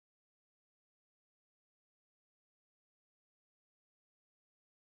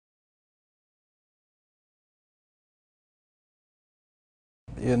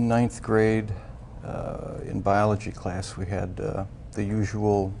 In ninth grade, in biology class, we had the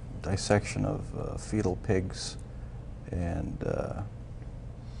usual dissection of fetal pigs, and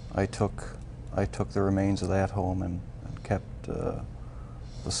I took the remains of that home and kept the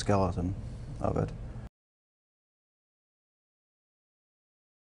skeleton of it.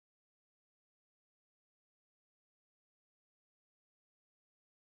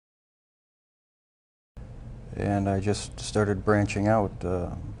 And I just started branching out,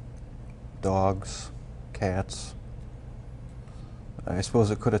 dogs, cats, I suppose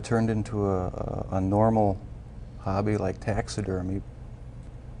it could have turned into a normal hobby like taxidermy.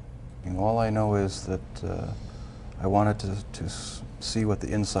 And all I know is that I wanted to see what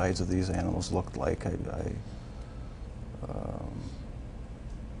the insides of these animals looked like.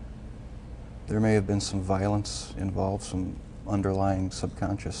 There may have been some violence involved, some underlying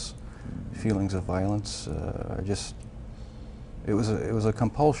subconscious feelings of violence. It was a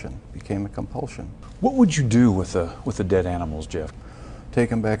compulsion, became a compulsion. What would you do with the dead animals, Jeff? Take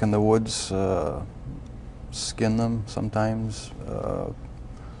them back in the woods, skin them sometimes,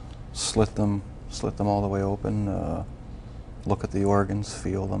 slit them all the way open, look at the organs,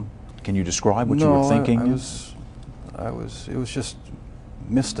 feel them. Can you describe what you were thinking? It was just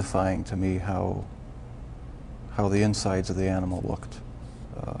mystifying to me how the insides of the animal looked.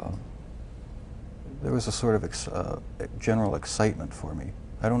 There was a sort of general excitement for me.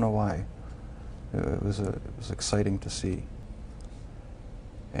 I don't know why. It was exciting to see.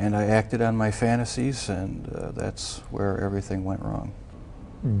 And I acted on my fantasies, and that's where everything went wrong.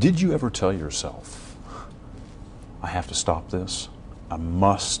 Did you ever tell yourself, I have to stop this? I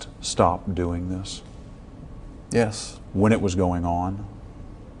must stop doing this? Yes. When it was going on?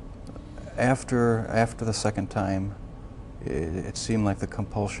 After the second time, it seemed like the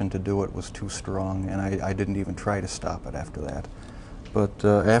compulsion to do it was too strong, and I didn't even try to stop it after that. But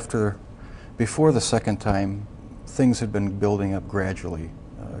before the second time, things had been building up gradually.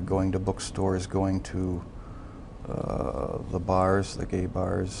 Going to bookstores, going to the bars, the gay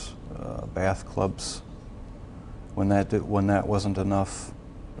bars, bath clubs. When that wasn't enough,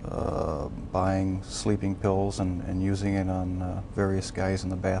 buying sleeping pills and using it on various guys in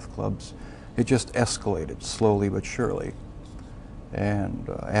the bath clubs. It just escalated slowly but surely. And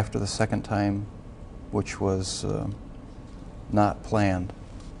after the second time, which was not planned,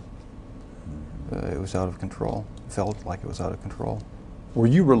 it was out of control. It felt like it was out of control. Were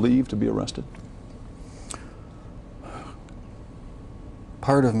you relieved to be arrested?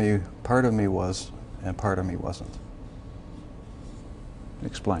 Part of me was, and part of me wasn't.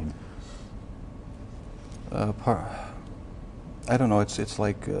 Explain. I don't know. It's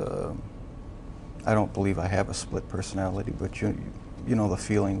like I don't believe I have a split personality, but you know the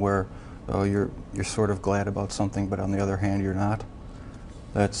feeling where you're sort of glad about something, but on the other hand you're not.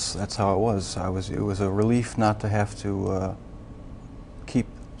 That's how it was. It was a relief not to have to keep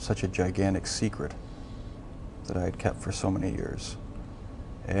such a gigantic secret that I had kept for so many years.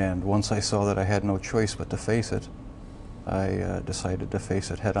 And once I saw that I had no choice but to face it, I decided to face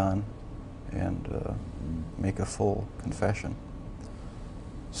it head on and make a full confession.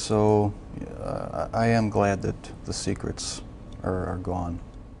 So I am glad that the secrets are gone.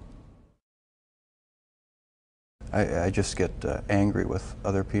 I just get angry with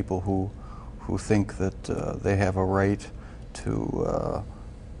other people who think that they have a right to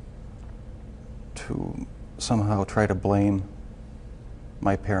somehow try to blame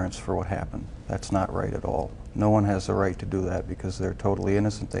my parents for what happened. That's not right at all. No one has the right to do that because they're totally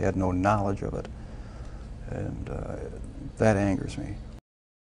innocent. They had no knowledge of it. And that angers me.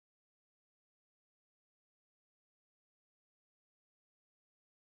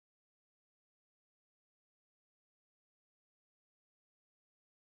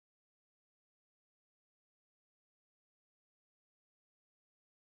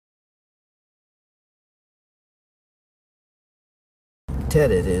 Ted,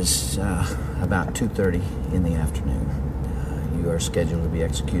 it is about 2:30 in the afternoon. You are scheduled to be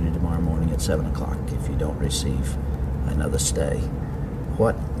executed tomorrow morning at 7 o'clock if you don't receive another stay.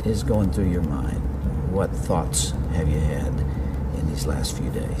 What is going through your mind? What thoughts have you had in these last few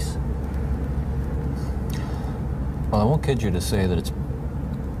days? Well, I won't kid you to say that it's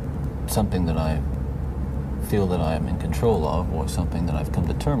something that I feel that I am in control of or something that I've come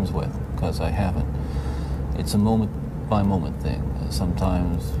to terms with, because I haven't. It's a moment-by-moment thing.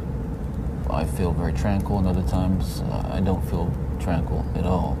 Sometimes I feel very tranquil, and other times I don't feel tranquil at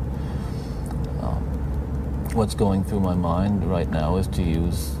all. What's going through my mind right now is to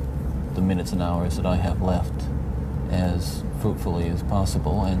use the minutes and hours that I have left as fruitfully as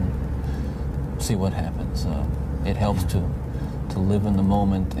possible and see what happens. It helps to live in the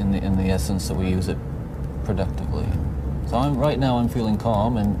moment in the essence that we use it productively. So right now I'm feeling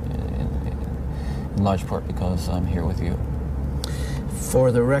calm, and in large part because I'm here with you.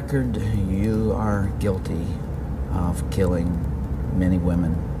 For the record, you are guilty of killing many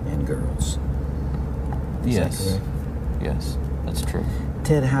women and girls. Is that correct? Yes, that's true.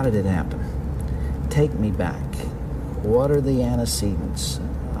 Ted, how did it happen? Take me back. What are the antecedents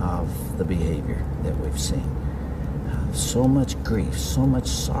of the behavior that we've seen? So much grief, so much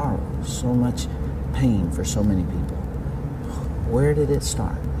sorrow, so much pain for so many people. Where did it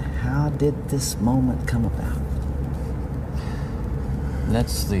start? How did this moment come about?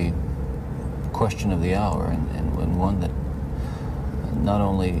 That's the question of the hour, and one that not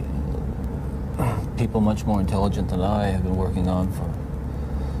only people much more intelligent than I have been working on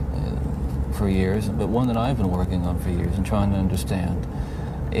for years, but one that I've been working on for years and trying to understand.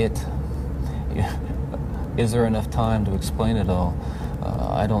 Is there enough time to explain it all?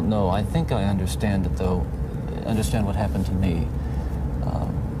 I don't know. I think I understand it, though. Understand what happened to me,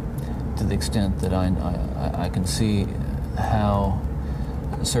 to the extent that I can see how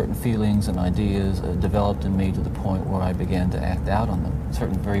certain feelings and ideas developed in me to the point where I began to act out on them.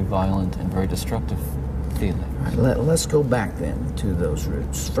 Certain very violent and very destructive feelings. Right, let's go back then to those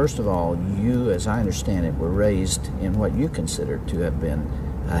roots. First of all, you, as I understand it, were raised in what you consider to have been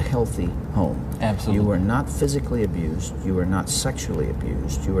a healthy home. Absolutely. You were not physically abused. You were not sexually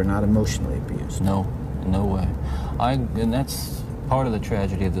abused. You were not emotionally abused. No, no way. And that's part of the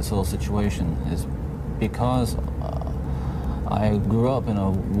tragedy of this whole situation, is because I grew up in a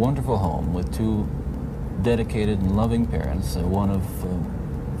wonderful home with two dedicated and loving parents, one of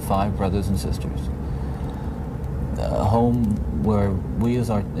 5 brothers and sisters. A home where we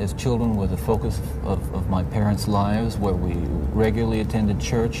as children were the focus of my parents' lives, where we regularly attended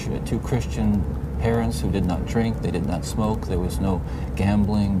church, 2 Christian parents who did not drink, they did not smoke, there was no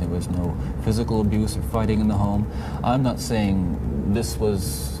gambling, there was no physical abuse or fighting in the home. I'm not saying this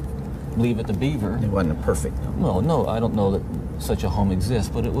was Leave It to Beaver. It wasn't a perfect home. Well, no, I don't know that such a home exists,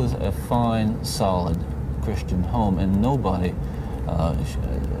 but it was a fine, solid Christian home, and nobody,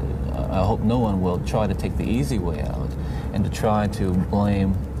 I hope no one will try to take the easy way out and to try to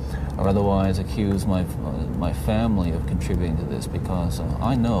blame or otherwise accuse my family of contributing to this, because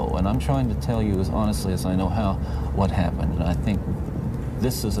I know, and I'm trying to tell you as honestly as I know what happened, and I think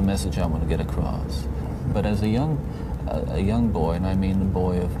this is a message I want to get across. But as a young boy, and I mean a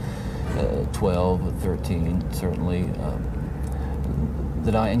boy of 12 or 13, certainly,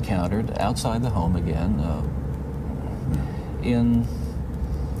 that I encountered outside the home again, in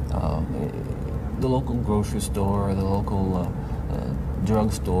the local grocery store, the local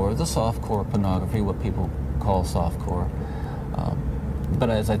drugstore, the softcore pornography, what people call softcore. But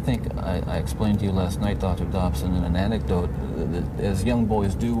as I think I explained to you last night, Dr. Dobson, in an anecdote, as young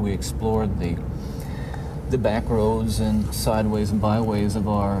boys do, we explored the back roads and sideways and byways of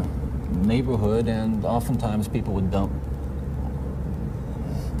our neighborhood, and oftentimes people would dump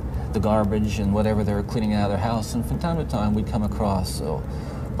the garbage and whatever they were cleaning out of their house, and from time to time we'd come across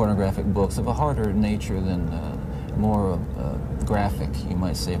pornographic books of a harder nature than more graphic, you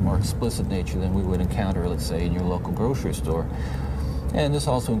might say, more explicit nature than we would encounter, let's say, in your local grocery store. And this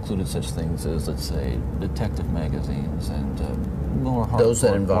also included such things as, let's say, detective magazines and more hardcore. Those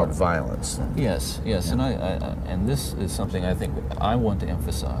that involve violence. Yes, yes, yeah. And this is something I think I want to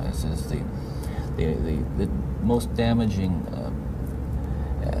emphasize, is the most damaging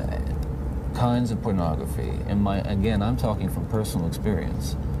kinds of pornography. And again, I'm talking from personal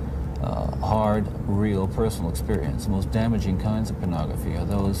experience. Hard, real, personal experience. The most damaging kinds of pornography are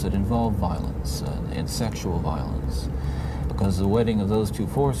those that involve violence and sexual violence, because the wedding of those two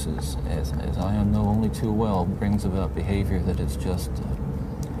forces, as I know only too well, brings about behavior that is just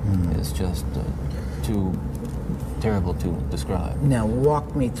too terrible to describe. Now,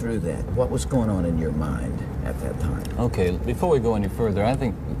 walk me through that. What was going on in your mind at that time? Okay, before we go any further, I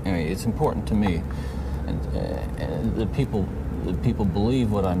think it's important to me, and the people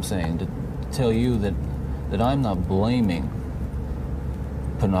believe what I'm saying, to tell you that I'm not blaming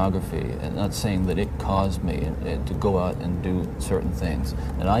pornography and not saying that it caused me to go out and do certain things.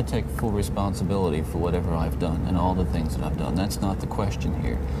 And I take full responsibility for whatever I've done and all the things that I've done. That's not the question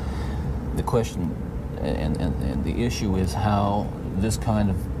here. The question and the issue is how this kind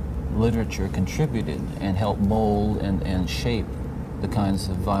of literature contributed and helped mold and shape the kinds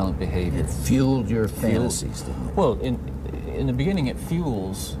of violent behavior. It fueled your fantasies, didn't it? Well, in the beginning, it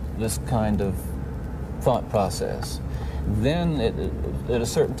fuels this kind of thought process. Then, at a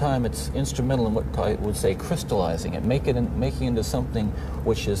certain time, it's instrumental in what I would say crystallizing it, making it into something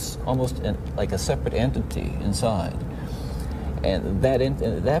which is almost like a separate entity inside. And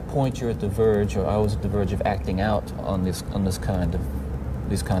at that point, you're at the verge, or I was at the verge of acting out on these kinds of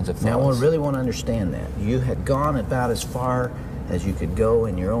thoughts. Now, I really want to understand that. You had gone about as far as you could go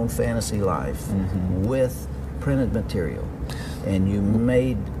in your own fantasy life with printed material, and you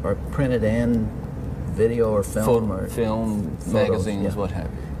made or printed and video or film or film, photos, magazines, what have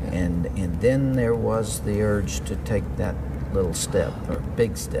you. Yeah. And then there was the urge to take that little step or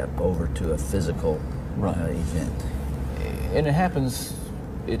big step over to a physical event. And it happens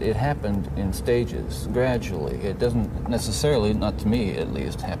it happened in stages, gradually. It doesn't necessarily, not to me at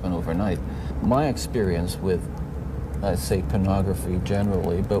least, happen overnight. My experience with, I'd say, pornography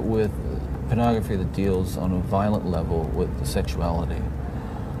generally, but with pornography that deals on a violent level with the sexuality,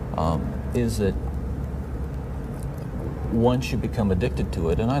 is that once you become addicted to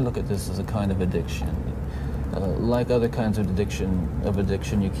it, and I look at this as a kind of addiction, like other kinds of addiction,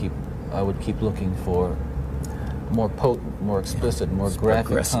 I would keep looking for more potent, more explicit, more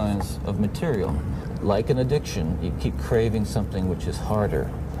graphic kinds of material. Like an addiction, you keep craving something which is harder,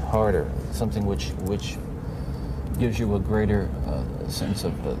 something which gives you a greater sense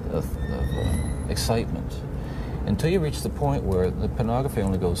of excitement, until you reach the point where the pornography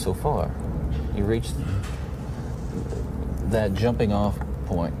only goes so far. You reach that jumping off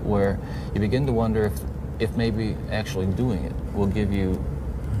point where you begin to wonder if maybe actually doing it will give you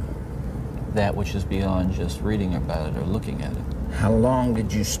that which is beyond just reading about it or looking at it. How long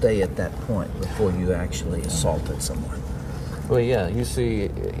did you stay at that point before you actually assaulted someone? Well, yeah, you see,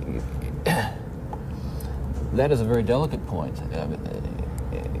 that is a very delicate point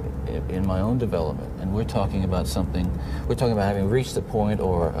in my own development, and we're talking about having reached the point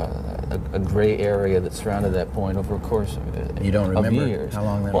or a gray area that surrounded that point over a course of, you don't remember years. How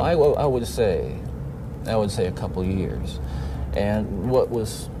long that was? Well, I would say a couple of years, and what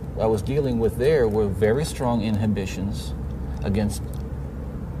I was dealing with there were very strong inhibitions against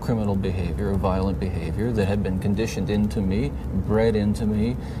criminal behavior or violent behavior that had been conditioned into me, bred into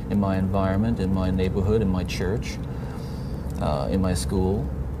me in my environment, in my neighborhood, in my church, in my school.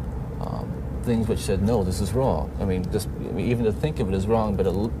 Things which said, no, this is wrong. I mean, even to think of it is wrong, but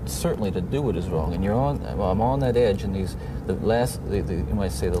certainly to do it is wrong. And I'm on that edge, and you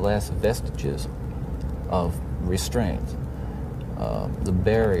might say the last vestiges of restraint. The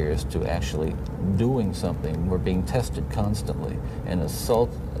barriers to actually doing something were being tested constantly and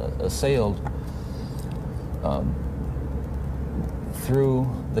assailed through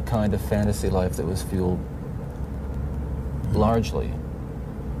the kind of fantasy life that was fueled largely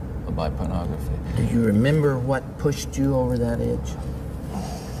by pornography. Do you remember what pushed you over that edge?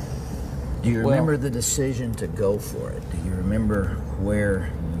 Do you remember the decision to go for it? Do you remember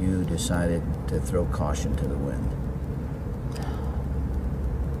where you decided to throw caution to the wind?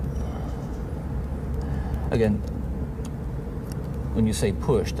 Again, when you say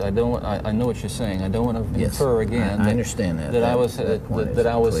pushed, I know what you're saying. I don't want to infer again. I understand that. That I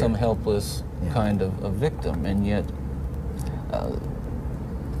was some helpless kind of a victim, and yet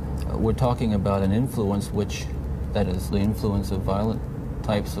we're talking about an influence that is the influence of violent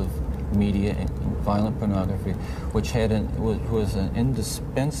types of media and violent pornography, which was an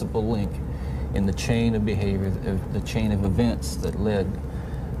indispensable link in the chain of behavior, the chain of events that led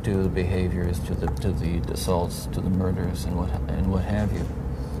to the behaviors, to the assaults, to the murders, and what have you.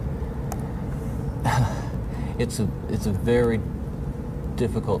 It's a very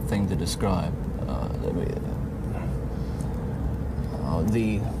difficult thing to describe.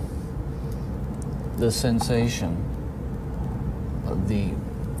 The sensation of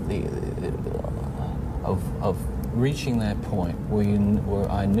reaching that point where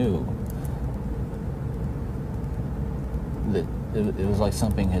I knew that it was like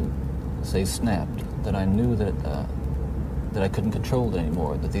something had, say, snapped, that I knew that I couldn't control it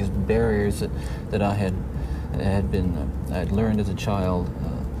anymore, that these barriers that I had learned as a child,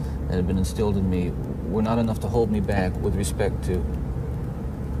 that had been instilled in me, were not enough to hold me back with respect to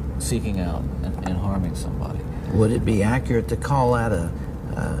seeking out and harming somebody. Would it be accurate to call that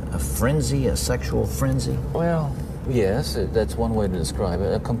a frenzy, a sexual frenzy? Well, yes, that's one way to describe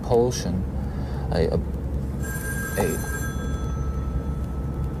it. A compulsion, a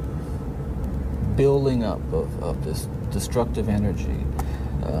building up of this destructive energy.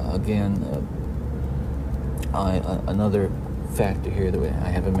 Another factor here that I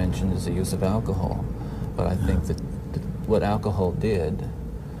haven't mentioned is the use of alcohol. But I think that what alcohol did,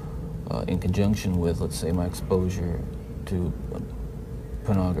 in conjunction with, let's say, my exposure to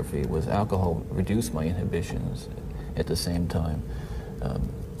pornography, was alcohol reduced my inhibitions. At the same time,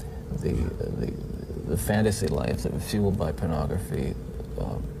 the fantasy life that was fueled by pornography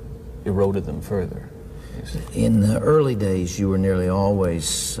eroded them further. In the early days, you were nearly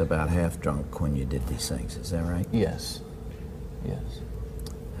always about half drunk when you did these things. Is that right? Yes. Yes.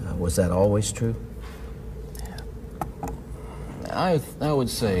 Was that always true? I would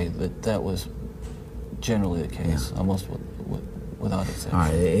say that was generally the case, almost without exception. All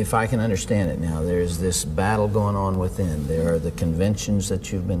right, if I can understand it now, there's this battle going on within. There are the conventions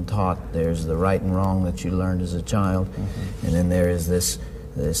that you've been taught. There's the right and wrong that you learned as a child. And then there is this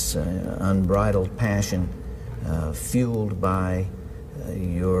unbridled passion fueled by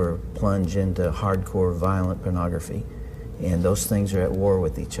your plunge into hardcore violent pornography, and those things are at war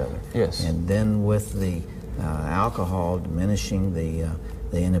with each other. Yes. And then with the alcohol diminishing the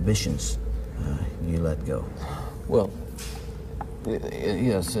inhibitions, you let go. Well,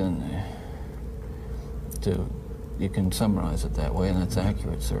 yes, and you can summarize it that way, and that's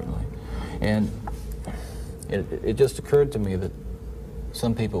accurate, certainly. And it just occurred to me that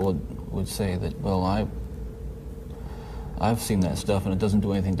some people would say that, well, I've seen that stuff and it doesn't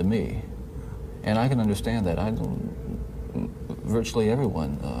do anything to me. And I can understand that. Virtually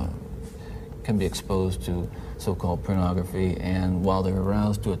everyone can be exposed to so-called pornography, and while they're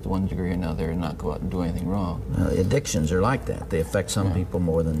aroused to it to one degree or another, they're not go out and do anything wrong. Addictions are like that. They affect some people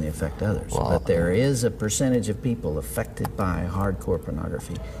more than they affect others. Well, but there is a percentage of people affected by hardcore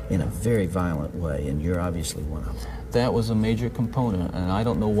pornography in a very violent way, and you're obviously one of them. That was a major component, and I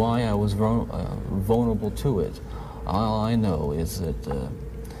don't know why I was vulnerable to it. All I know is that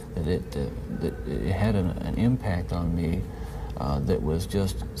it had an impact on me that was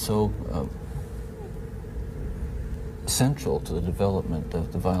just so central to the development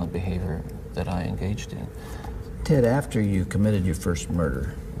of the violent behavior that I engaged in. Ted, after you committed your first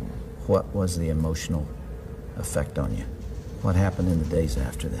murder, what was the emotional effect on you? What happened in the days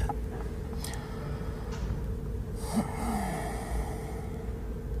after that?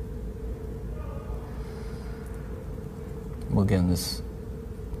 Well, again,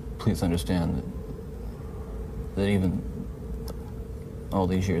 please understand that even all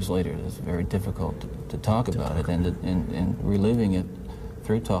these years later, it's very difficult to talk about it, and reliving it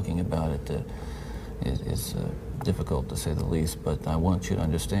through talking about it is difficult, to say the least, but I want you to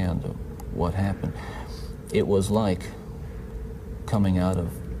understand what happened. It was like coming out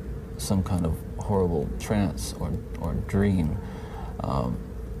of some kind of horrible trance or dream.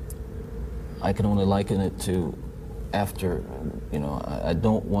 I can only liken it to after, I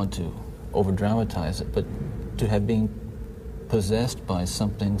don't want to over-dramatize it, but to have been possessed by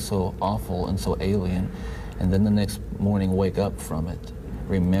something so awful and so alien, and then the next morning wake up from it,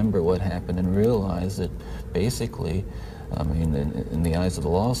 remember what happened, and realize that basically, I mean, in the eyes of the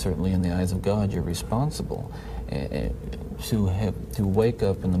law, certainly in the eyes of God, you're responsible. To wake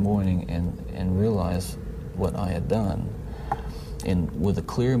up in the morning and realize what I had done, and with a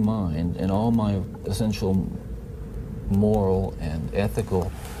clear mind and all my essential moral and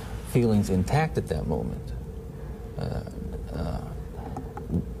ethical feelings intact at that moment,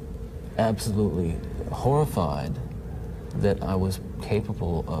 absolutely horrified that I was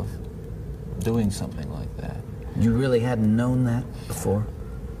capable of doing something like that. You really hadn't known that before?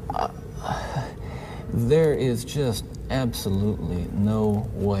 There is just absolutely no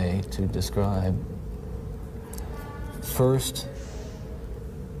way to describe, first,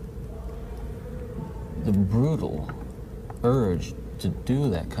 the brutal urge to do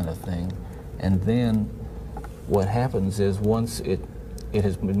that kind of thing, and then what happens is once it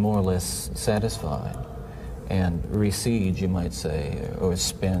has been more or less satisfied and recedes, you might say, or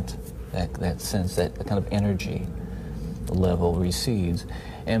spent, that sense, that kind of energy level recedes,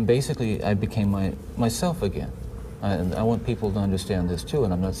 and basically I became myself again. And I want people to understand this too,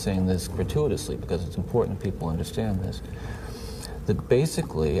 and I'm not saying this gratuitously because it's important that people understand this, that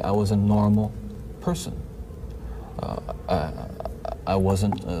basically I was a normal person. I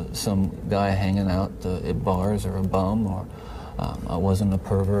wasn't some guy hanging out at bars or a bum, or I wasn't a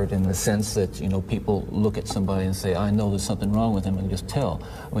pervert in the sense that, people look at somebody and say, I know there's something wrong with him, and just tell.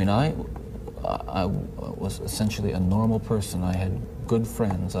 I mean, I was essentially a normal person. I had good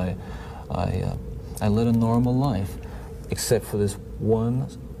friends. I led a normal life, except for this one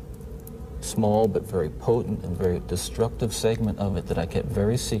small but very potent and very destructive segment of it that I kept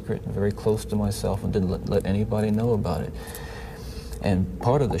very secret and very close to myself and didn't let anybody know about it. And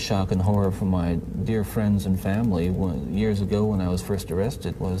part of the shock and horror from my dear friends and family years ago when I was first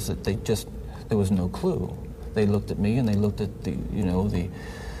arrested was that there was no clue. They looked at me and they looked at the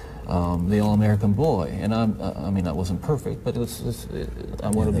all-American boy, and I mean, I wasn't perfect, but I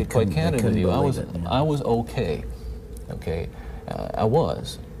want to be quite candid with you. I was okay. I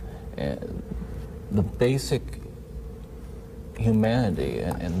was. The basic humanity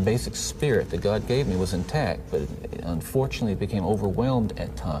and basic spirit that God gave me was intact, but unfortunately it became overwhelmed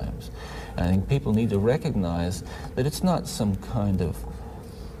at times. And I think people need to recognize that it's not some kind of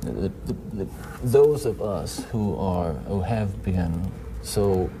those of us who have been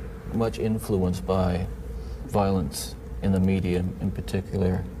so much influenced by violence in the media, in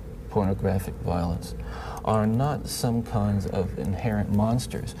particular pornographic violence, are not some kinds of inherent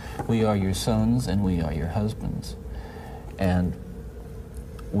monsters. We are your sons and we are your husbands. And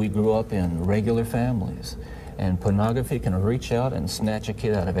we grew up in regular families. And pornography can reach out and snatch a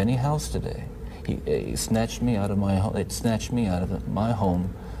kid out of any house today. He snatched me out of my home. It snatched me out of my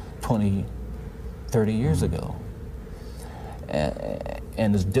home 20, 30 years ago.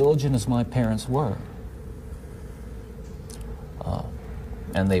 And as diligent as my parents were,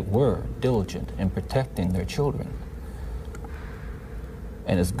 and they were diligent in protecting their children,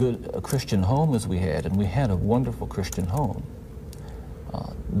 and as good a Christian home as we had, and we had a wonderful Christian home,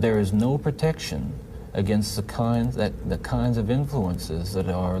 there is no protection against the kinds of influences that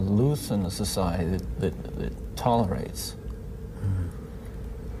are loose in a society that tolerates.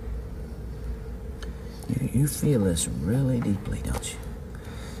 You feel this really deeply, don't you?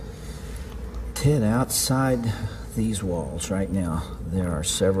 Ted, outside these walls right now, there are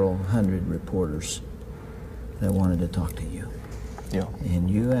several hundred reporters that wanted to talk to you. Yeah. And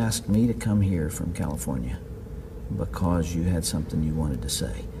you asked me to come here from California because you had something you wanted to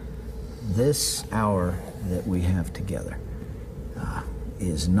say. This hour that we have together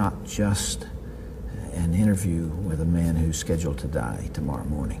is not just an interview with a man who's scheduled to die tomorrow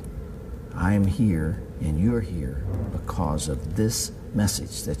morning. I am here and you're here because of this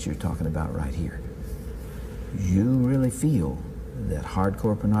message that you're talking about right here. You really feel that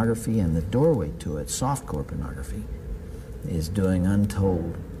hardcore pornography and the doorway to it, softcore pornography, is doing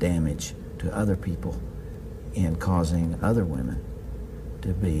untold damage to other people and causing other women to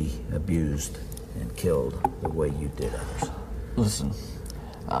be abused and killed the way you did others. Listen,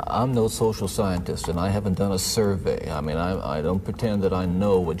 I'm no social scientist, and I haven't done a survey. I mean, I don't pretend that I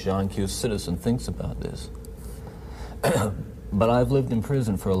know what John Q. Citizen thinks about this. But I've lived in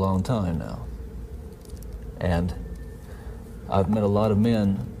prison for a long time now. And I've met a lot of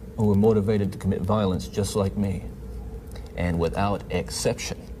men who were motivated to commit violence just like me. And without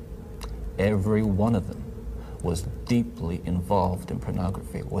exception, every one of them was deeply involved in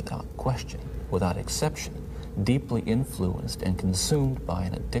pornography, without question, without exception, deeply influenced and consumed by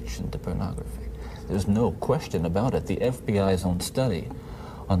an addiction to pornography. There's no question about it. The FBI's own study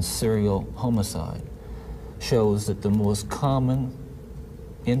on serial homicide shows that the most common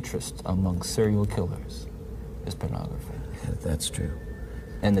interest among serial killers is pornography. Yeah, that's true.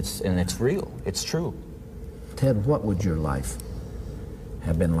 And it's real. It's true. Ted, what would your life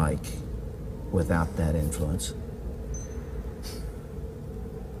have been like without that influence?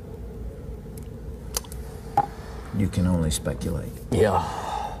 You can only speculate. Yeah.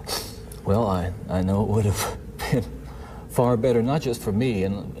 Well, I know it would have been far better, not just for me,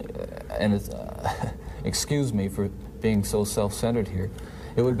 and it's, excuse me for being so self-centered here.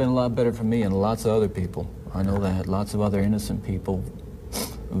 It would have been a lot better for me and lots of other people. I know that, lots of other innocent people,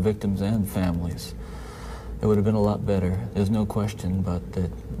 victims and families. It would have been a lot better. There's no question, but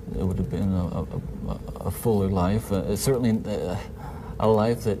that it would have been a fuller life. Certainly a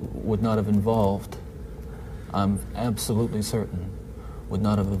life that would not have involved, I'm absolutely certain, would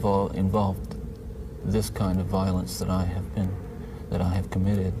not have involved this kind of violence that I have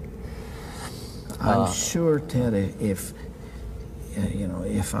committed. I'm sure, Ted, if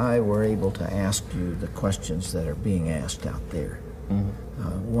I were able to ask you the questions that are being asked out there,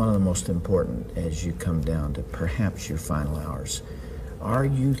 one of the most important as you come down to perhaps your final hours, are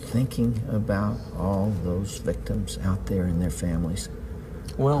you thinking about all those victims out there and their families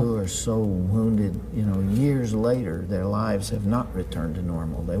who are so wounded, years later, their lives have not returned to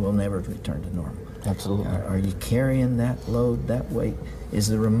normal. They will never return to normal. Absolutely. Are you carrying that load, that weight? Is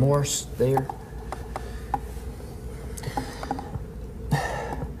the remorse there?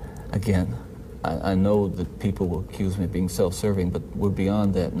 Again, I know that people will accuse me of being self-serving, but we're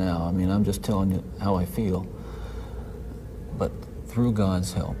beyond that now. I mean, I'm just telling you how I feel. But through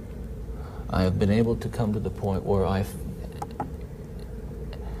God's help, I have been able to come to the point where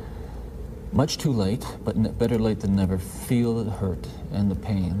much too late, but better late than never, feel the hurt and the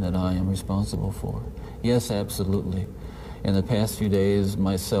pain that I am responsible for. Yes, absolutely. In the past few days,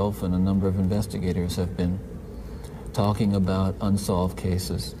 myself and a number of investigators have been talking about unsolved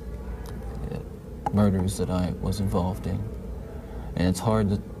cases, murders that I was involved in. And it's hard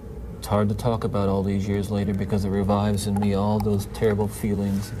to talk about all these years later because it revives in me all those terrible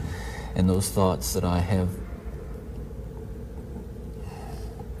feelings and those thoughts that I have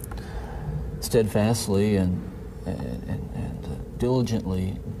steadfastly and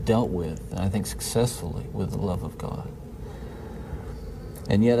diligently dealt with, and I think successfully, with the love of God.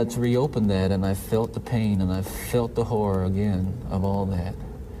 And yet it's reopened that, and I felt the pain and I felt the horror again of all that.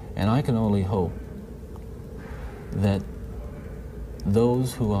 And I can only hope that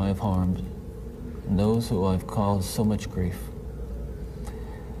those who I have harmed, and those who I've caused so much grief,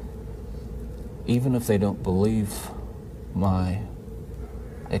 even if they don't believe my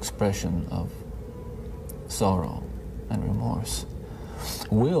expression of sorrow and remorse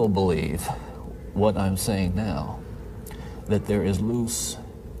will believe what I'm saying now, that there is loose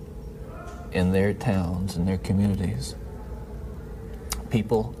in their towns and their communities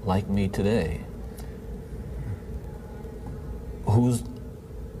people like me today whose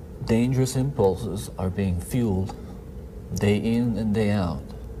dangerous impulses are being fueled day in and day out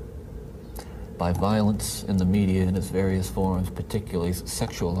by violence in the media in its various forms, particularly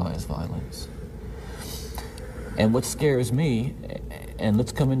sexualized violence. And what scares me, and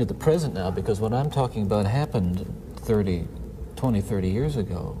let's come into the present now, because what I'm talking about happened 20, 30 years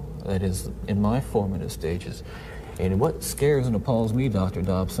ago, that is, in my formative stages. And what scares and appalls me, Dr.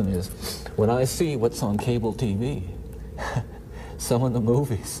 Dobson, is when I see what's on cable TV, some of the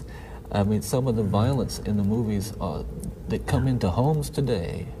movies, I mean, some of the violence in the movies that come into homes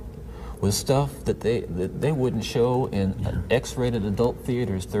today with stuff that they wouldn't show in X-rated adult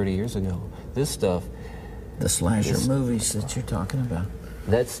theaters 30 years ago. This stuff... The slasher movies that you're talking about.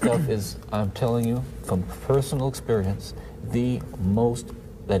 That stuff is, I'm telling you, from personal experience, the most,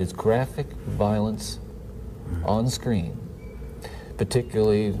 that is graphic violence on screen,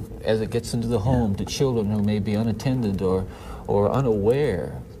 particularly as it gets into the home to children who may be unattended or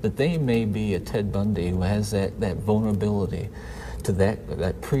unaware that they may be a Ted Bundy who has that vulnerability to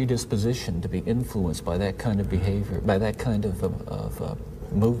that predisposition to be influenced by that kind of behavior, by that kind of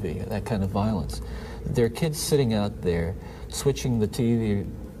movie, that kind of violence. There are kids sitting out there switching the TV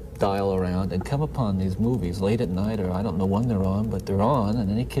dial around and come upon these movies late at night, or I don't know when they're on, but they're on and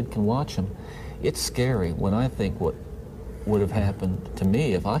any kid can watch them. It's scary when I think what would have happened to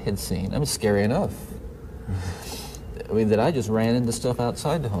me if I had seen. I mean, scary enough. I mean, that I just ran into stuff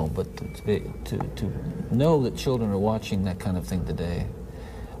outside the home, but to know that children are watching that kind of thing today,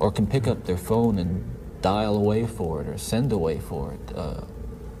 or can pick up their phone and dial away for it or send away for it.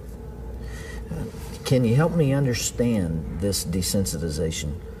 Can you help me understand this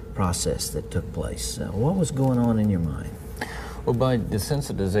desensitization process that took place? What was going on in your mind? Well, by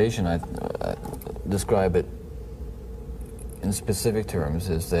desensitization, I describe it in specific terms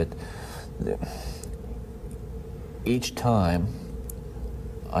is that each time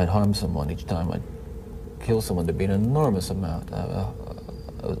I'd harm someone, each time I'd kill someone, there'd be an enormous amount,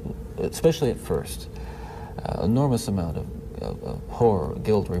 especially at first, enormous amount of horror,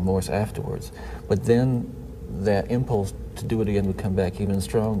 guilt, remorse afterwards. But then that impulse to do it again would come back even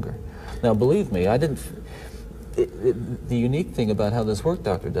stronger. Now, believe me, I didn't... the unique thing about how this worked,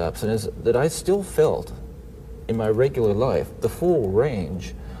 Dr. Dobson, is that I still felt in my regular life the full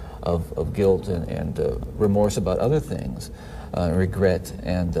range of guilt and remorse about other things, regret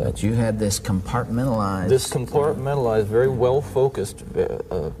and... but you had this compartmentalized... This compartmentalized, very well-focused,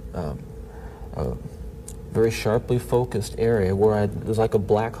 very sharply focused area where it was like a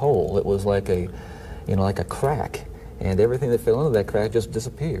black hole. It was like a, like a crack, and everything that fell into that crack just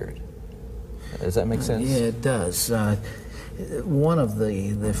disappeared. Does that make sense? Yeah, it does. One of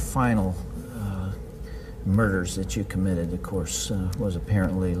the final murders that you committed, of course, was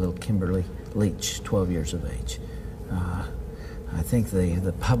apparently little Kimberly Leach, 12 years of age. I think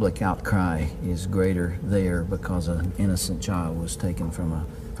the public outcry is greater there because an innocent child was taken from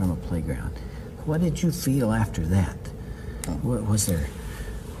a playground. What did you feel after that?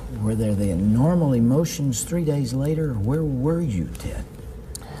 Were there the normal emotions 3 days later? Where were you, Ted?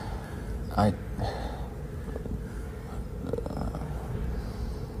 I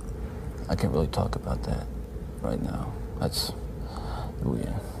can't really talk about that right now. That's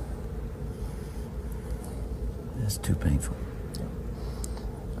weird. That's too painful.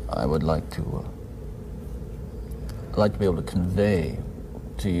 I would like to be able to convey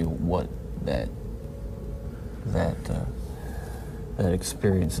to you what that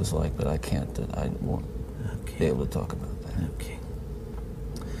experience is like, but I can't. I won't be able to talk about that. Okay.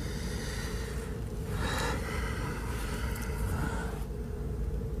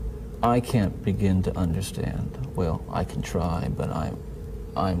 I can't begin to understand. Well, I can try, but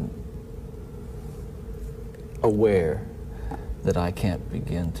I'm aware that I can't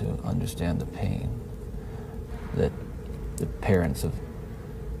begin to understand the pain that the parents of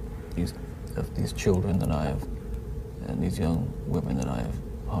these children that I have, and these young women that I have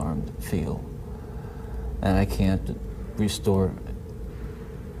harmed, feel. And I can't restore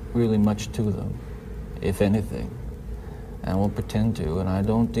really much to them, if anything. And I won't pretend to, and I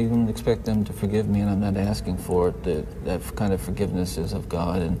don't even expect them to forgive me, and I'm not asking for it. That kind of forgiveness is of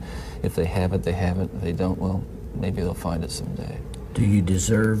God, and if they have it, they have it. If they don't, well, maybe they'll find it someday. Do you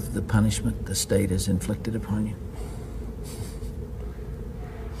deserve the punishment the state has inflicted upon you?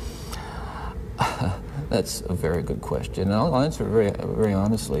 That's a very good question. And I'll answer it very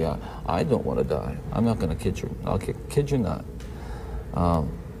honestly. I don't want to die. I'm not going to kid you. I'll kid you not.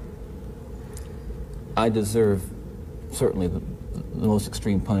 I deserve certainly the most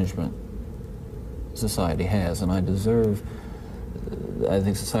extreme punishment society has, and I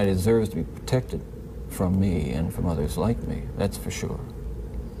think society deserves to be protected from me and from others like me. That's for sure.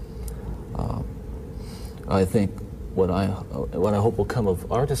 I think what I hope will come of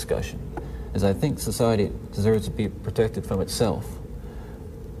our discussion is I think society deserves to be protected from itself,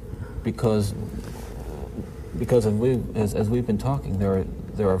 because as we've been talking,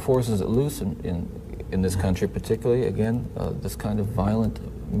 there are forces at loose in this country, particularly again this kind of violent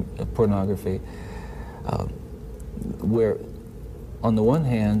pornography, where on the one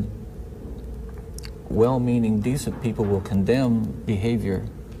hand well-meaning decent people will condemn behavior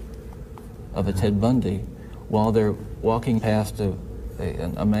of a Ted Bundy while they're walking past a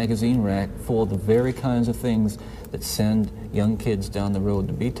magazine rack full of the very kinds of things that send young kids down the road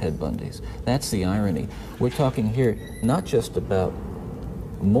to be Ted Bundys. That's the irony. We're talking here not just about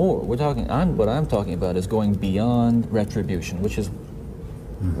more. What I'm talking about is going beyond retribution, which is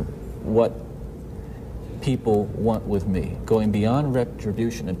what people want with me. Going beyond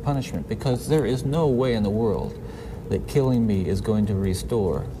retribution and punishment, because there is no way in the world that killing me is going to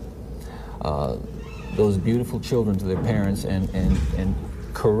restore those beautiful children to their parents and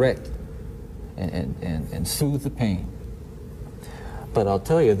correct and soothe the pain. But I'll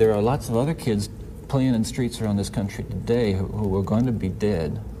tell you, there are lots of other kids playing in streets around this country today who are going to be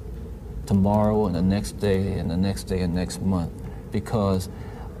dead tomorrow and the next day and the next day and next month, because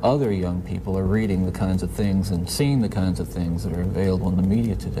other young people are reading the kinds of things and seeing the kinds of things that are available in the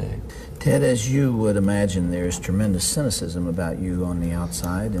media today. Ted, as you would imagine, there's tremendous cynicism about you on the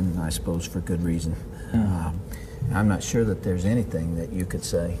outside, and I suppose for good reason. I'm not sure that there's anything that you could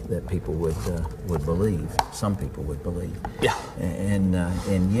say that people would believe. Some people would believe. Yeah.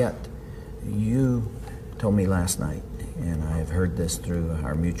 And yet, you told me last night, and I have heard this through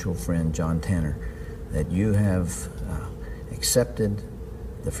our mutual friend John Tanner, that you have accepted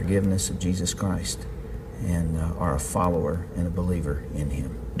the forgiveness of Jesus Christ and are a follower and a believer in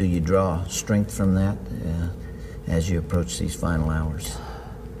Him. Do you draw strength from that as you approach these final hours?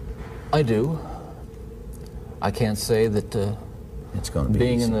 I do. I can't say that it's going to be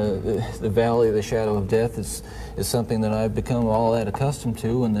being easy. in the valley of the shadow of death is something that I've become all that accustomed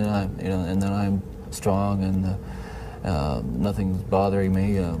to, and that I'm strong and nothing's bothering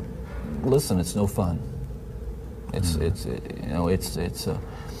me. Listen, it's no fun. It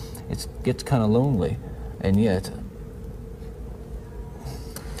gets kind of lonely, and yet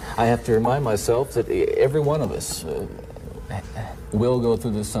I have to remind myself that every one of us will go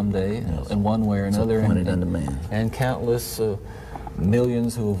through this someday, in one way or another, and countless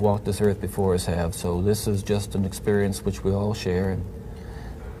millions who have walked this earth before us have. So this is just an experience which we all share. And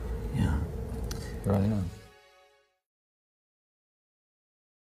yeah, right on.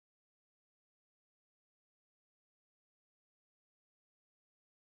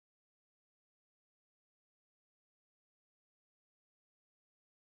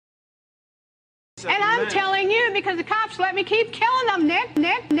 And I'm telling you because the cops let me keep killing them, Nick,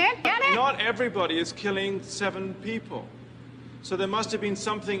 get it? Not everybody is killing 7 people. So there must have been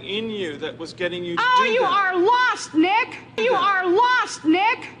something in you that was getting you to do that. Oh, you are lost, Nick. You are lost,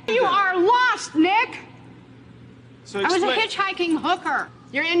 Nick. You are lost, Nick. So I was a hitchhiking hooker.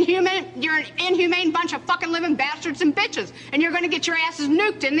 You're an inhumane bunch of fucking living bastards and bitches. And you're gonna get your asses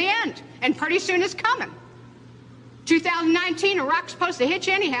nuked in the end. And pretty soon it's coming. 2019, a rock's supposed to hit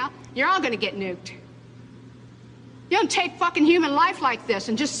you anyhow. You're all gonna get nuked. You don't take fucking human life like this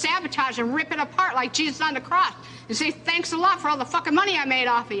and just sabotage and rip it apart like Jesus on the cross and say thanks a lot for all the fucking money I made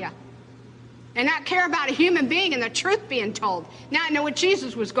off of you. And not care about a human being and the truth being told. Now I know what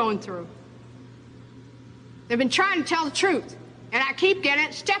Jesus was going through. They've been trying to tell the truth, and I keep getting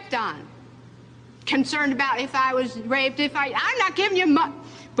it stepped on. Concerned about if I was raped, I'm not giving you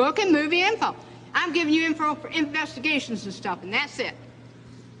book and movie info. I'm giving you info for investigations and stuff, and that's it.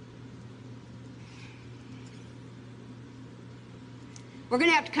 We're going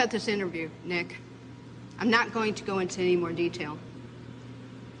to have to cut this interview, Nick. I'm not going to go into any more detail.